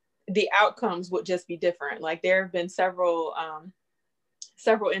 the outcomes would just be different. Like there have been several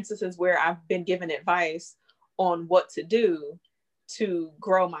instances where I've been given advice on what to do to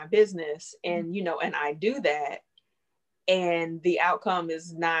grow my business, and and I do that, and the outcome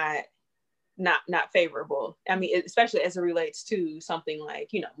is not favorable. I mean, especially as it relates to something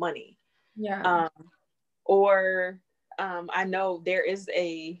like money. Yeah. Or I know there is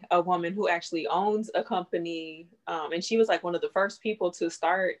a woman who actually owns a company, and she was like one of the first people to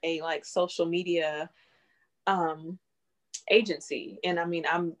start a like social media agency. And I mean,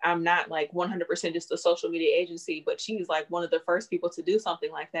 I'm not like 100% just a social media agency, but she's like one of the first people to do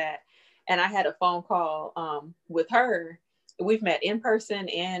something like that. And I had a phone call with her. We've met in person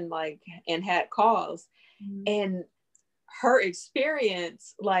and had calls. And her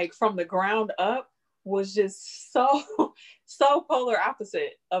experience, like from the ground up, was just so polar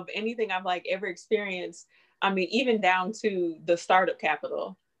opposite of anything I've like ever experienced. I mean, even down to the startup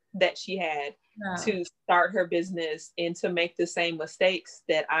capital that she had to start her business and to make the same mistakes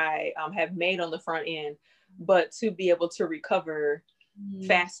that I have made on the front end, but to be able to recover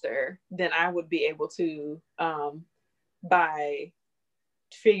faster than I would be able to by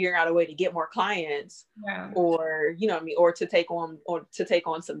figuring out a way to get more clients, or or to take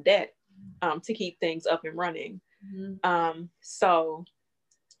on some debt to keep things up and running. So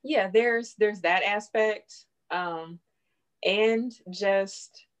yeah, there's that aspect, and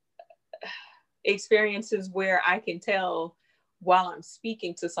just experiences where I can tell while I'm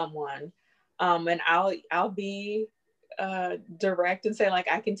speaking to someone, and I'll be direct and say, like,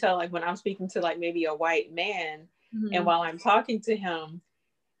 I can tell, like, when I'm speaking to like maybe a white man, and while I'm talking to him,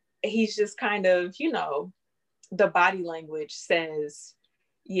 he's just kind of, the body language says,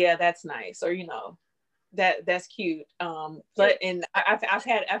 yeah, that's nice, or that's cute. But and I've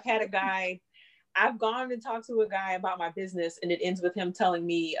had a guy, I've gone and talked to a guy about my business, and it ends with him telling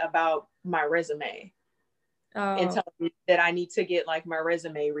me about my resume and telling me that I need to get like my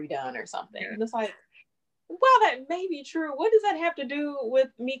resume redone or something. And it's like, well, that may be true. What does that have to do with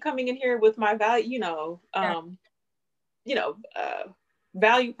me coming in here with my value,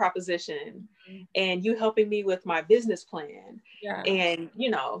 value proposition, and you helping me with my business plan, and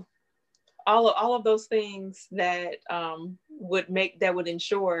all of those things that would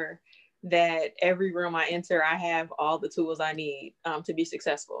ensure that every room I enter, I have all the tools I need to be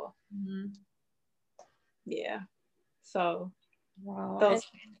successful. Yeah. So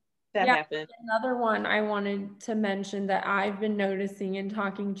that happened. Another one I wanted to mention that I've been noticing and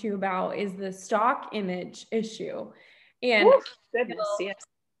talking to you about is the stock image issue. And goodness, yes.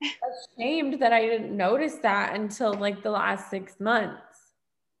 Ashamed that I didn't notice that until like the last 6 months.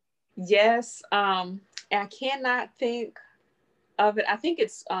 Yes. I cannot think of it. I think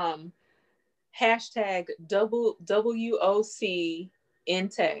it's hashtag WOC in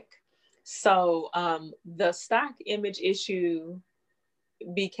tech. So the stock image issue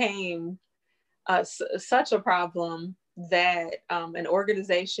became such a problem that an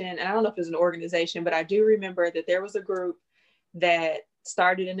organization, and I don't know if it's an organization, but I do remember that there was a group that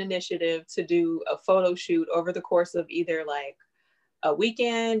started an initiative to do a photo shoot over the course of either like a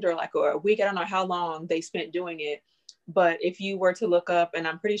weekend or a week. I don't know how long they spent doing it, but if you were to look up, and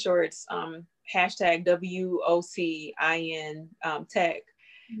I'm pretty sure it's hashtag WOCIN tech,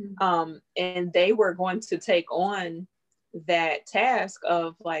 and they were going to take on that task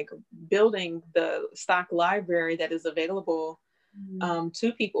of like building the stock library that is available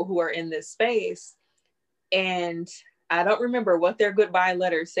to people who are in this space. And I don't remember what their goodbye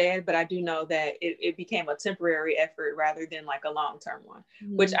letter said, but I do know that it became a temporary effort rather than like a long-term one,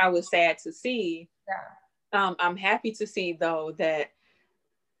 which I was sad to see. I'm happy to see though that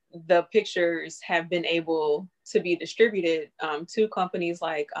the pictures have been able to be distributed to companies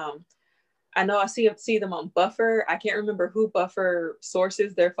like, I know I see them on Buffer. I can't remember who Buffer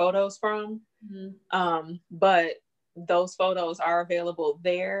sources their photos from, but those photos are available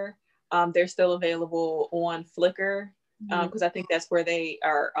there. They're still available on Flickr, because I think that's where they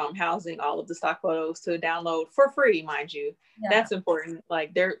are housing all of the stock photos to download for free, mind you. That's important.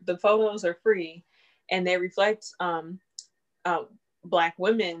 Like the photos are free, and they reflect Black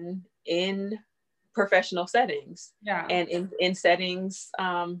women in professional settings, and in settings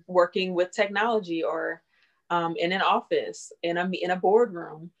working with technology, or in an office, in a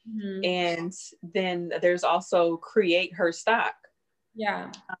boardroom. And then there's also Create Her Stock,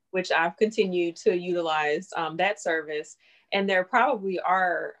 which I've continued to utilize that service. And there probably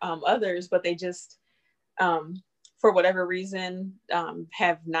are others, but they just for whatever reason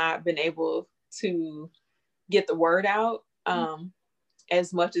have not been able to get the word out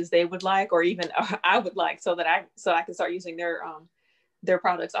as much as they would like, or even I would like, so I can start using their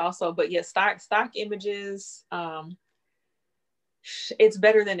products also. But yeah, stock images, it's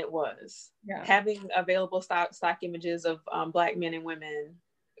better than it was. Having available stock images of Black men and women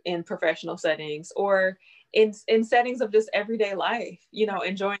in professional settings, or in settings of just everyday life,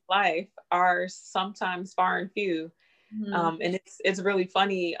 enjoying life, are sometimes far and few. And it's really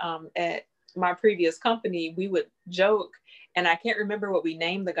funny. At my previous company, we would joke, and I can't remember what we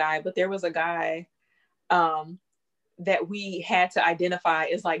named the guy, but there was a guy that we had to identify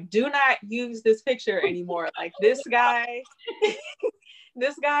as like, do not use this picture anymore. Like, this guy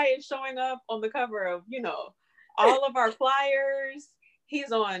is showing up on the cover of, all of our flyers.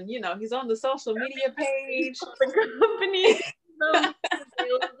 He's on the social media page. The company.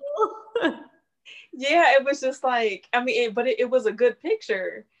 Yeah, it was just like, I mean, but it was a good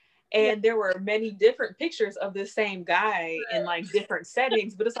picture. And there were many different pictures of the same guy in like different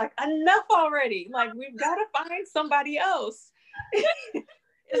settings, but it's like, enough already. Like, we've got to find somebody else.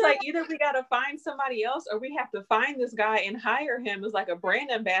 It's like, either we got to find somebody else, or we have to find this guy and hire him as like a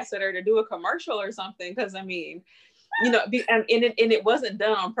brand ambassador to do a commercial or something. Cause I mean, and it wasn't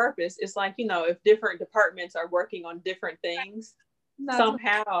done on purpose. It's like, if different departments are working on different things,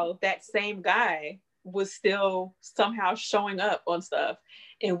 somehow that same guy was still somehow showing up on stuff.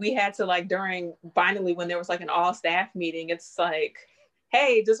 And we had to, like, finally, when there was like an all staff meeting, it's like,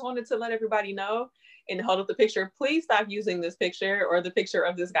 hey, just wanted to let everybody know, and hold up the picture. Please stop using this picture or the picture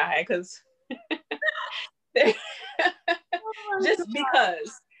of this guy, because just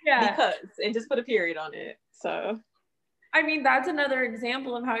because, and just put a period on it. So, I mean, that's another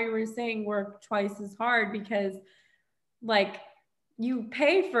example of how you were saying work twice as hard, because like, you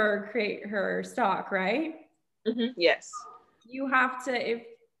pay for Create Her Stock, right? Yes. You have to, if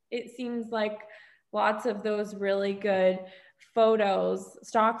it seems like lots of those really good photos,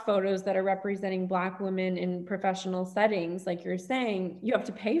 stock photos that are representing Black women in professional settings, like you're saying, you have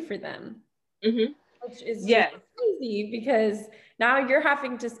to pay for them. Which is crazy, because now you're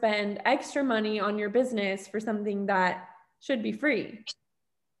having to spend extra money on your business for something that should be free.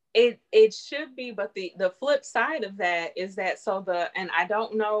 It should be, but the flip side of that is that, and I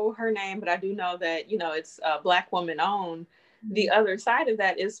don't know her name, but I do know that, it's a Black woman owned. The other side of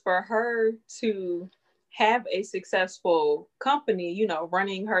that is for her to have a successful company,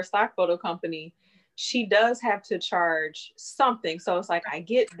 running her stock photo company, she does have to charge something. So it's like, I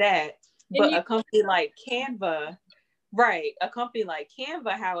get that, but a company like Canva,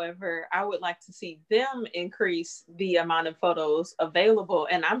 however, I would like to see them increase the amount of photos available.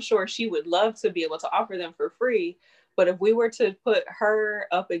 And I'm sure she would love to be able to offer them for free. But if we were to put her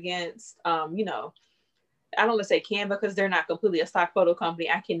up against, I don't want to say Canva, because they're not completely a stock photo company.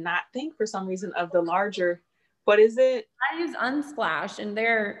 I cannot think for some reason of the larger, what is it? I use Unsplash, and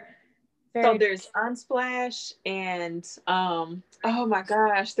they're so there's Unsplash, and oh my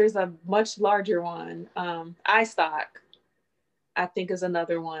gosh, there's a much larger one. iStock, I think, is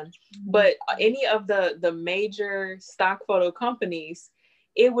another one. But any of the major stock photo companies,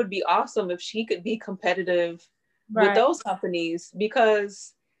 it would be awesome if she could be competitive with those companies,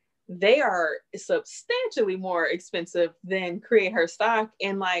 because they are substantially more expensive than Create Her Stock.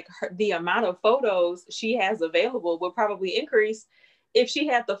 And like the amount of photos she has available would probably increase if she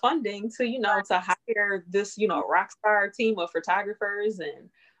had the funding to, to hire this, rock star team of photographers and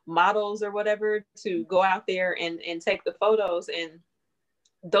models or whatever to go out there and take the photos. And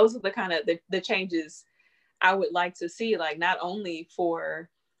those are the kind of the changes I would like to see, like, not only for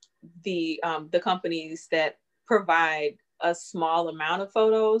the companies that provide a small amount of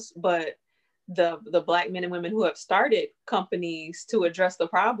photos, but the Black men and women who have started companies to address the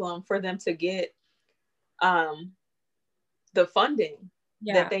problem, for them to get the funding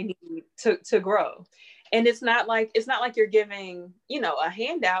that they need to grow. And it's not like you're giving, a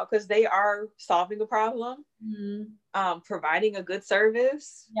handout, because they are solving a problem, providing a good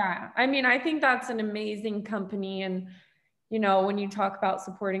service. Yeah. I mean, I think that's an amazing company. And, when you talk about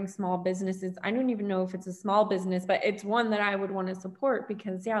supporting small businesses, I don't even know if it's a small business, but it's one that I would want to support,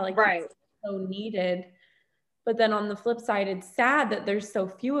 because it's so needed. But then on the flip side, it's sad that there's so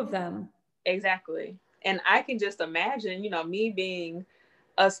few of them. Exactly. And I can just imagine, me being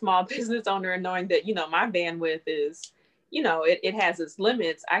a small business owner and knowing that, my bandwidth is, it has its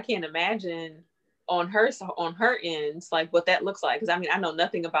limits. I can't imagine on her ends, like what that looks like. Cause I mean, I know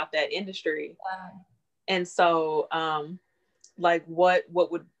nothing about that industry. Wow. And so, like what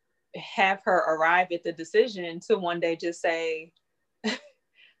would have her arrive at the decision to one day just say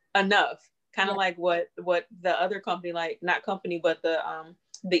enough, kind of Yeah. like what the other company, like not company, but the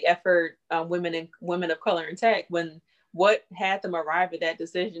effort, women of color in tech, when what had them arrive at that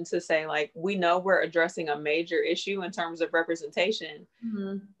decision to say, like, we know we're addressing a major issue in terms of representation,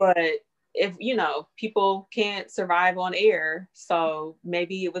 Mhm. but if people can't survive on air, so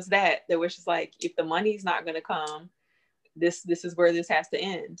maybe it was that was just like, if the money's not going to come, this is where this has to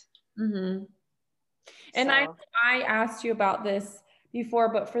end. Mhm. And So I asked you about this before,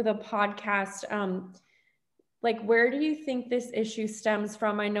 but for the podcast, like, where do you think this issue stems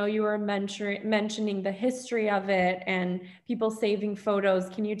from? I know you were mentioning the history of it and people saving photos.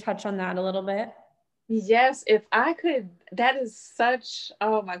 Can you touch on that a little bit? yes, if I could, that is such,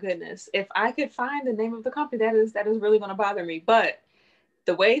 oh my goodness. If I could find the name of the company, that is really going to bother me. But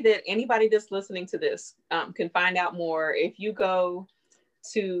the way that anybody that's listening to this can find out more, if you go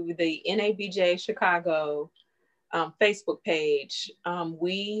to the NABJ Chicago Facebook page,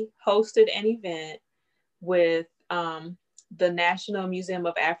 we hosted an event with the National Museum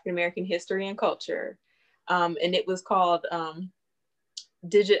of African American History and Culture. And it was called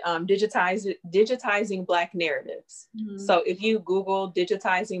digitizing Black narratives. Mhm. So if you Google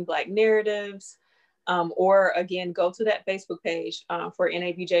digitizing Black narratives, or again, go to that Facebook page for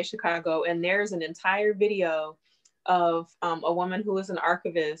NABJ Chicago, and there's an entire video of a woman who is an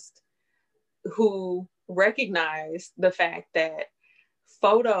archivist who recognized the fact that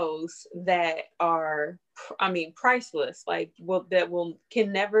photos that are, I mean, priceless, like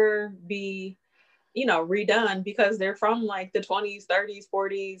can never be redone, because they're from like the 20s, 30s,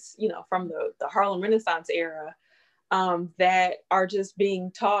 40s, from the Harlem Renaissance era, that are just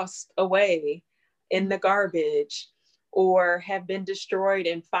being tossed away in the garbage or have been destroyed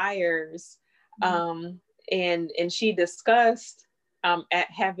in fires. And she discussed,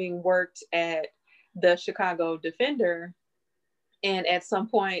 at having worked at the Chicago Defender, and at some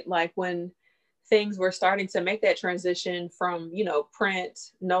point, like when things were starting to make that transition from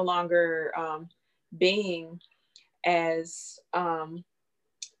print no longer being as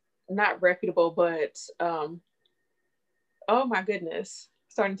not reputable, but oh my goodness,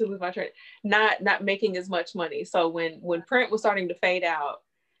 starting to lose my train, not making as much money. So when print was starting to fade out,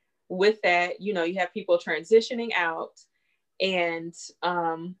 with that, you have people transitioning out, and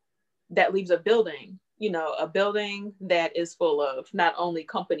that leaves a building, a building that is full of not only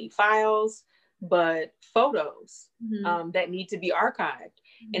company files, but photos that need to be archived.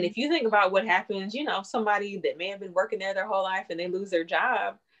 And if you think about what happens, somebody that may have been working there their whole life and they lose their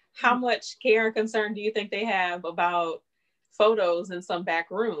job, how much care and concern do you think they have about photos in some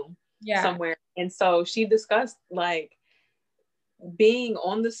back room somewhere? And so she discussed, like, being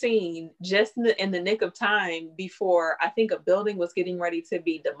on the scene just in the nick of time before, I think, a building was getting ready to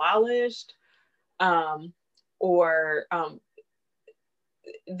be demolished, or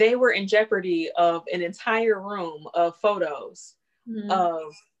they were in jeopardy of an entire room of photos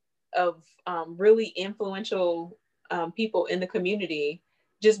of really influential people in the community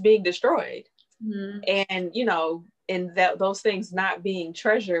just being destroyed. And and those things not being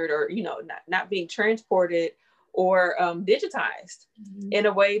treasured, or not being transported or digitized in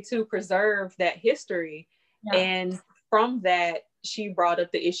a way to preserve that history. And from that, she brought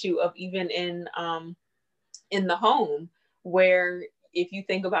up the issue of, even in the home, where if you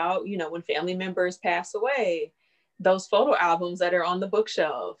think about, when family members pass away, those photo albums that are on the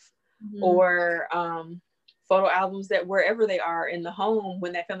bookshelf, or photo albums that wherever they are in the home,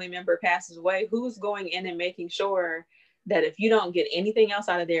 when that family member passes away, who's going in and making sure that if you don't get anything else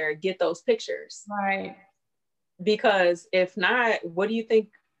out of there, get those pictures? Right. Because if not, what do you think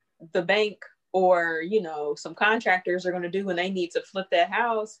the bank or some contractors are going to do when they need to flip that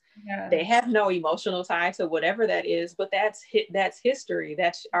house? They have no emotional tie to whatever that is, but that's history.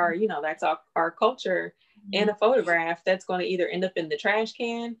 That's our that's our culture in a photograph that's going to either end up in the trash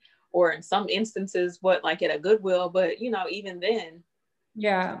can, or in some instances, like at a Goodwill. But even then,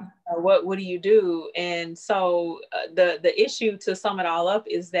 what do you do? And so the issue, to sum it all up,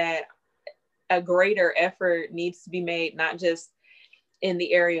 is that a greater effort needs to be made, not just in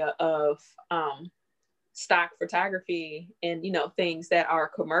the area of stock photography and things that are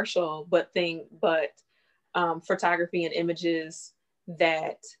commercial, but photography and images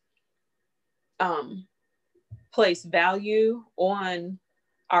that place value on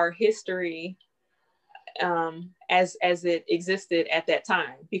our history as it existed at that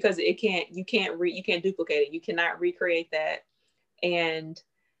time, because you can't duplicate it. You cannot recreate that. And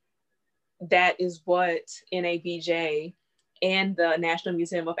that is what NABJ and the National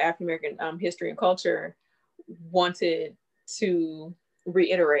Museum of African American History and Culture wanted to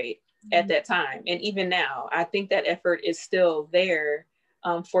reiterate at that time. And even now, I think that effort is still there,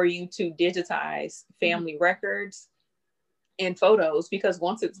 for you to digitize family records and photos, because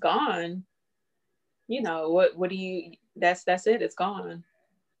once it's gone, what do you, that's it, it's gone.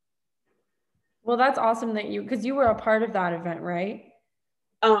 Well, that's awesome that because you were a part of that event, right?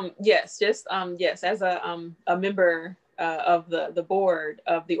 Yes, as a member of the board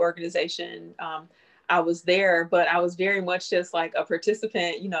of the organization. I was there, but I was very much just like a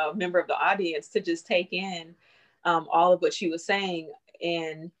participant, member of the audience, to just take in all of what she was saying,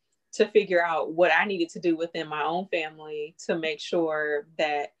 and to figure out what I needed to do within my own family to make sure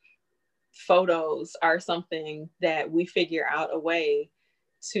that photos are something that we figure out a way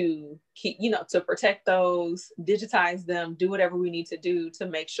to keep, to protect those, digitize them, do whatever we need to do to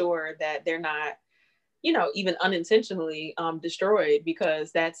make sure that they're not, even unintentionally destroyed,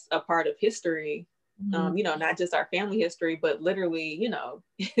 because that's a part of history. Not just our family history, but literally,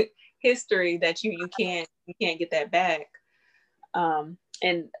 history that you can't get that back.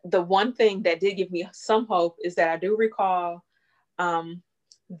 And the one thing that did give me some hope is that I do recall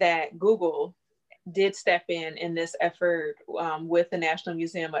that Google did step in this effort with the National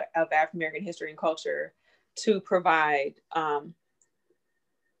Museum of African American History and Culture to provide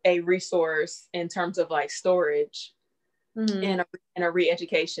a resource in terms of like storage and a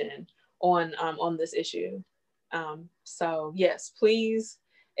re-education on this issue. So yes, please,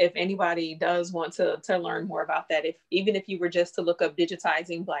 if anybody does want to learn more about that, even if you were just to look up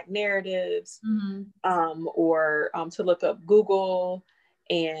digitizing Black narratives, or to look up Google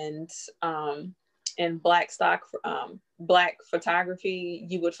and Black photography,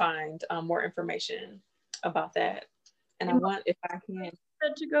 you would find more information about that. And I want, if I can,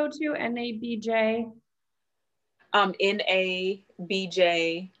 to go to NABJ.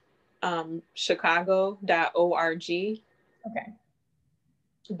 NABJ Chicago.org. Okay.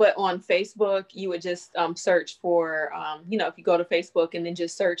 But on Facebook, you would just search for, if you go to Facebook and then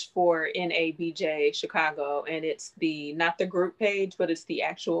just search for NABJ Chicago, and it's not the group page, but it's the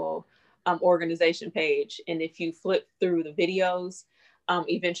actual organization page. And if you flip through the videos,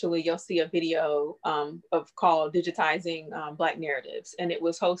 eventually you'll see a video called Digitizing Black Narratives. And it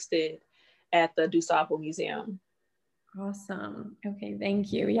was hosted at the DuSable Museum. Awesome. Okay,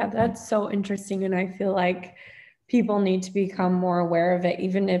 thank you. Yeah, that's so interesting. And I feel like people need to become more aware of it,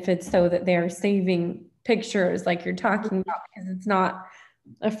 even if it's so that they're saving pictures like you're talking about, because it's not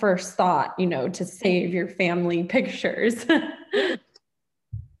a first thought, to save your family pictures.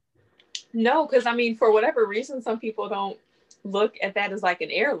 No, because I mean, for whatever reason, some people don't look at that as like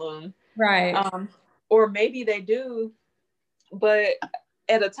an heirloom. Right. Or maybe they do, but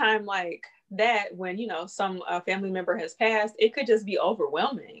at a time like that, when, some family member has passed, it could just be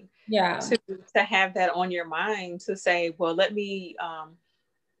overwhelming. Yeah. To have that on your mind, to say, well, let me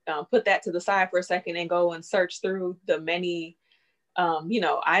put that to the side for a second and go and search through the many,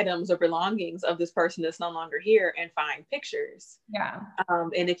 items or belongings of this person that's no longer here, and find pictures. Yeah.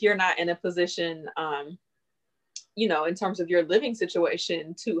 And if you're not in a position, in terms of your living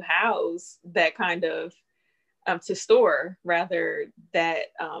situation, to house that kind of, to store rather,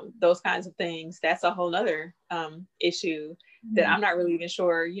 that those kinds of things, that's a whole nother issue that I'm not really even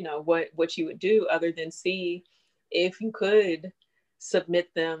sure, what you would do, other than see if you could submit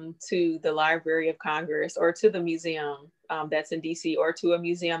them to the Library of Congress, or to the museum that's in DC, or to a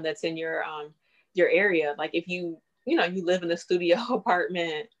museum that's in your area. Like if you live in a studio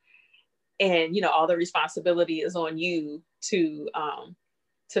apartment, and all the responsibility is on you to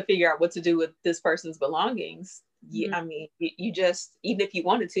figure out what to do with this person's belongings. I mean, you just, even if you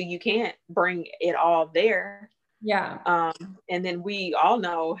wanted to, you can't bring it all there. Yeah. And then we all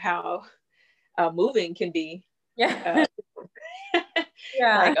know how moving can be. Yeah.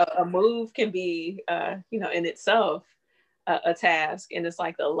 Yeah. Like a move can be, in itself a task. And it's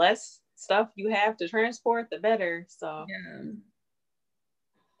like, the less stuff you have to transport, the better. So. Yeah.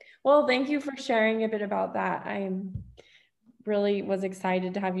 Well, thank you for sharing a bit about that. I really was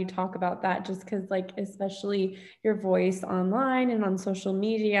excited to have you talk about that, just because, like, especially your voice online and on social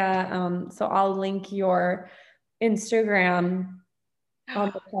media. So I'll link your Instagram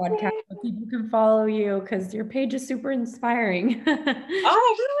on the podcast so people can follow you, because your page is super inspiring.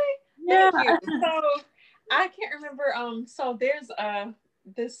 Oh, really? Yeah. Thank you. So I can't remember. So there's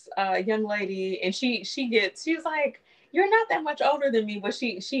this young lady, and she's like, you're not that much older than me, but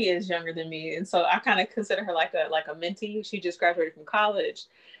she is younger than me. And so I kind of consider her like a mentee. She just graduated from college.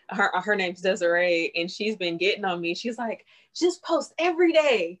 Her name's Desiree, and she's been getting on me. She's like, just post every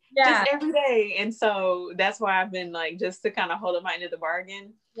day, just every day. And so that's why I've been like, just to kind of hold up my end of the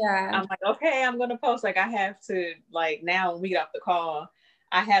bargain. Yeah. I'm like, okay, I'm going to post. Like I have to, like, now when we get off the call,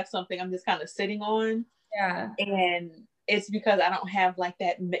 I have something I'm just kind of sitting on. Yeah. And it's because I don't have like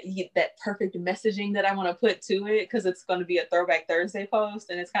that perfect messaging that I want to put to it, because it's going to be a Throwback Thursday post,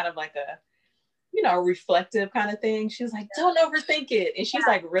 and it's kind of like a, you know, reflective kind of thing. She's like, don't overthink it. And she's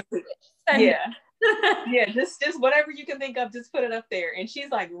like, really? Yeah. Yeah, just whatever you can think of, just put it up there. And she's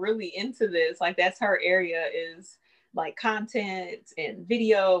like really into this. Like that's her area, is like content and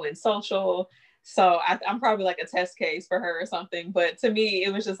video and social. So I'm probably like a test case for her or something. But to me,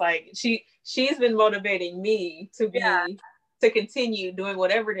 it was just like she's been motivating me to continue doing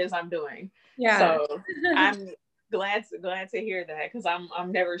whatever it is I'm doing. Yeah. So I'm glad to hear that, because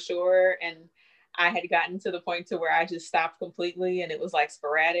I'm never sure, and I had gotten to the point to where I just stopped completely, and it was like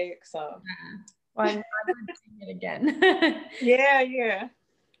sporadic. So well, I'm glad seeing it again. Yeah.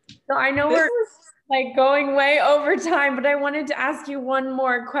 So I know we're like going way over time, but I wanted to ask you one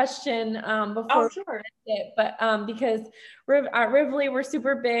more question before we end it. But because at Rivvly, we're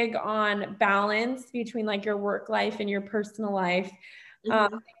super big on balance between like your work life and your personal life.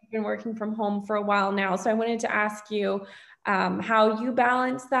 You've been working from home for a while now. So I wanted to ask you how you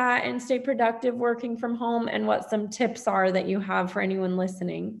balance that and stay productive working from home, and what some tips are that you have for anyone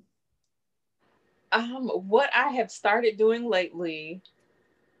listening. What I have started doing lately,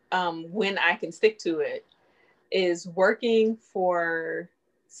 when I can stick to it, is working for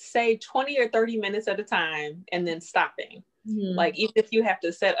say 20 or 30 minutes at a time and then stopping. Like even if you have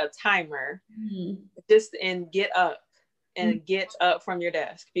to set a timer, just get up from your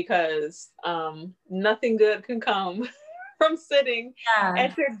desk, because nothing good can come from sitting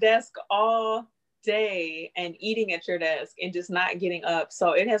at your desk all day and eating at your desk and just not getting up.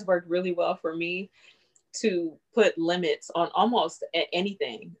 So it has worked really well for me to put limits on almost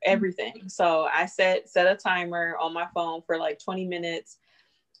anything, everything. So I set a timer on my phone for like 20 minutes.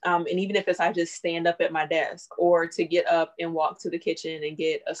 And even if it's, I just stand up at my desk, or to get up and walk to the kitchen and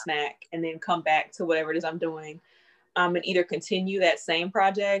get a snack and then come back to whatever it is I'm doing, and either continue that same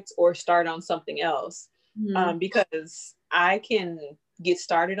project or start on something else. Because I can get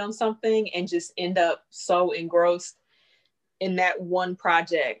started on something and just end up so engrossed in that one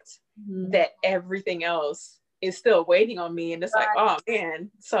project that everything else is still waiting on me. And it's like, oh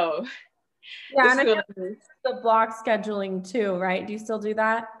man. So yeah, and the block scheduling too, right? Do you still do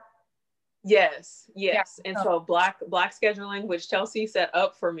that? Yes. And so block scheduling, which Chelsea set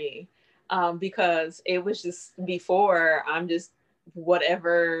up for me, because it was just before, I'm just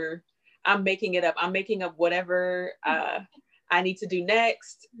whatever, I'm making it up. I'm making up whatever I need to do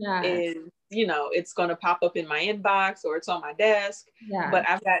next. Is, you know, it's going to pop up in my inbox or it's on my desk. But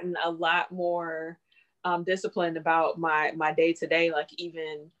I've gotten a lot more disciplined about my day-to-day, like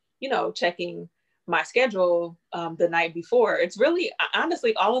even, you know, checking my schedule the night before. It's really,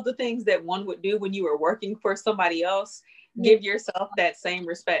 honestly, all of the things that one would do when you were working for somebody else, give yourself that same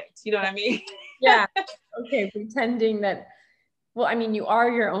respect. You know what I mean? Yeah. Okay. Pretending that, well, I mean, you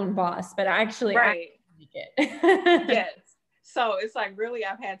are your own boss, but actually, Yes. So it's like, really,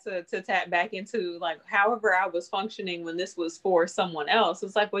 I've had to tap back into like, however I was functioning when this was for someone else.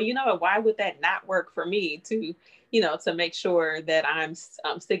 It's like, well, you know what, why would that not work for me to, you know, to make sure that I'm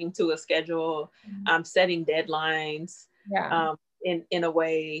sticking to a schedule, I'm setting deadlines, in a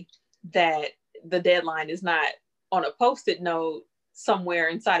way that the deadline is not on a Post-it note somewhere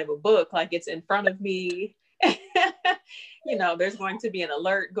inside of a book, like it's in front of me. You know, there's going to be an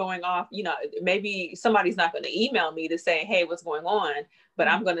alert going off. You know, maybe somebody's not going to email me to say, hey, what's going on? But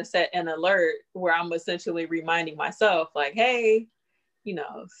I'm going to set an alert where I'm essentially reminding myself like, hey, you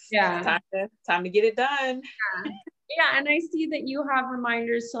know, time to get it done. Yeah. And I see that you have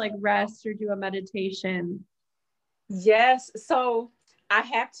reminders to like rest or do a meditation. Yes. So I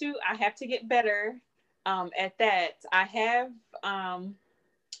have to get better at that. I have,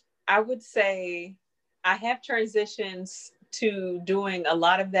 I would say, I have transitions to doing a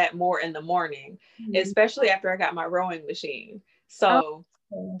lot of that more in the morning, especially after I got my rowing machine. So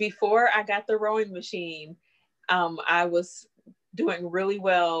before I got the rowing machine, I was doing really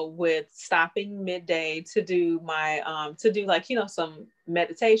well with stopping midday to do my, to do like, you know, some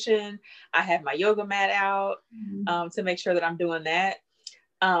meditation. I have my yoga mat out to make sure that I'm doing that.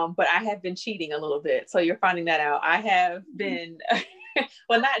 But I have been cheating a little bit. So you're finding that out. I have been,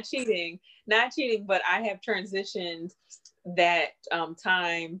 well, not cheating, but I have transitioned that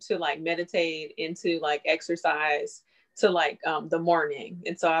time to like meditate into like exercise to like the morning.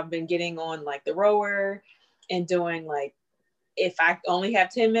 And so I've been getting on like the rower and doing like, if I only have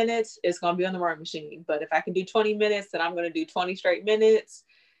 10 minutes, it's going to be on the rowing machine. But if I can do 20 minutes, then I'm going to do 20 straight minutes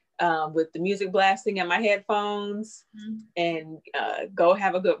with the music blasting in my headphones, and go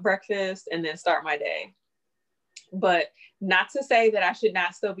have a good breakfast and then start my day. But not to say that I should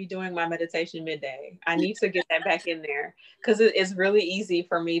not still be doing my meditation midday. I need to get that back in there, because it's really easy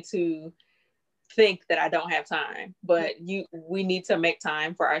for me to think that I don't have time. But we need to make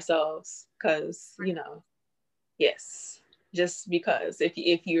time for ourselves, because, you know, yes, just because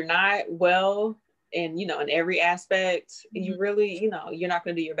if you're not well in, you know, in every aspect, you really, you know, you're not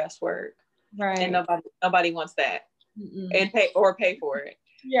going to do your best work. Right. And nobody wants that. And pay for it.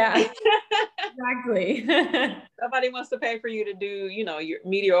 Yeah. Exactly. Nobody wants to pay for you to do, you know, your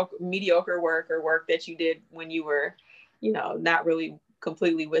mediocre work, or work that you did when you were, you know, not really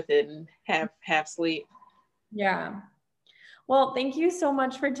completely with it and have sleep. Yeah. Well, thank you so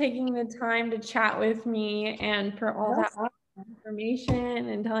much for taking the time to chat with me and for all that information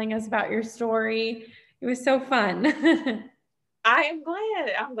and telling us about your story. It was so fun. I'm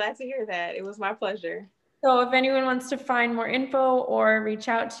glad to hear that. It was my pleasure. So if anyone wants to find more info or reach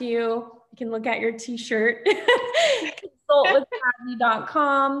out to you, you can look at your t-shirt,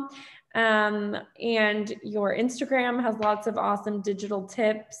 consultwithsavvy.com. And your Instagram has lots of awesome digital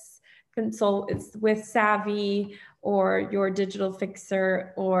tips. Consult with Savvy, or your digital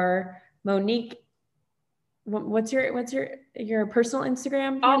fixer, or Monique. What's your personal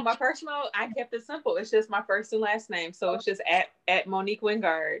Instagram? Oh, my personal, I kept it simple. It's just my first and last name. So it's just at Monique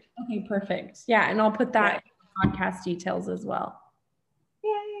Wingard. Okay, perfect. Yeah, and I'll put that in podcast details as well.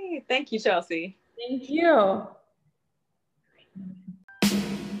 Yay. Thank you, Chelsea. Thank you.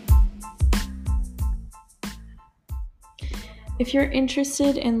 If you're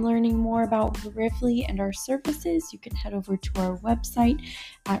interested in learning more about Rivvly and our services, you can head over to our website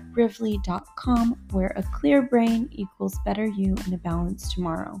at rivvly.com, where a clear brain equals better you and a balanced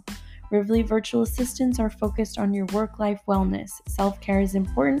tomorrow. Rivvly virtual assistants are focused on your work-life wellness. Self-care is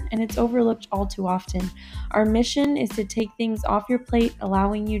important, and it's overlooked all too often. Our mission is to take things off your plate,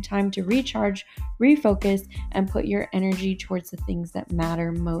 allowing you time to recharge, refocus, and put your energy towards the things that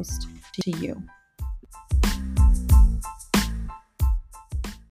matter most to you.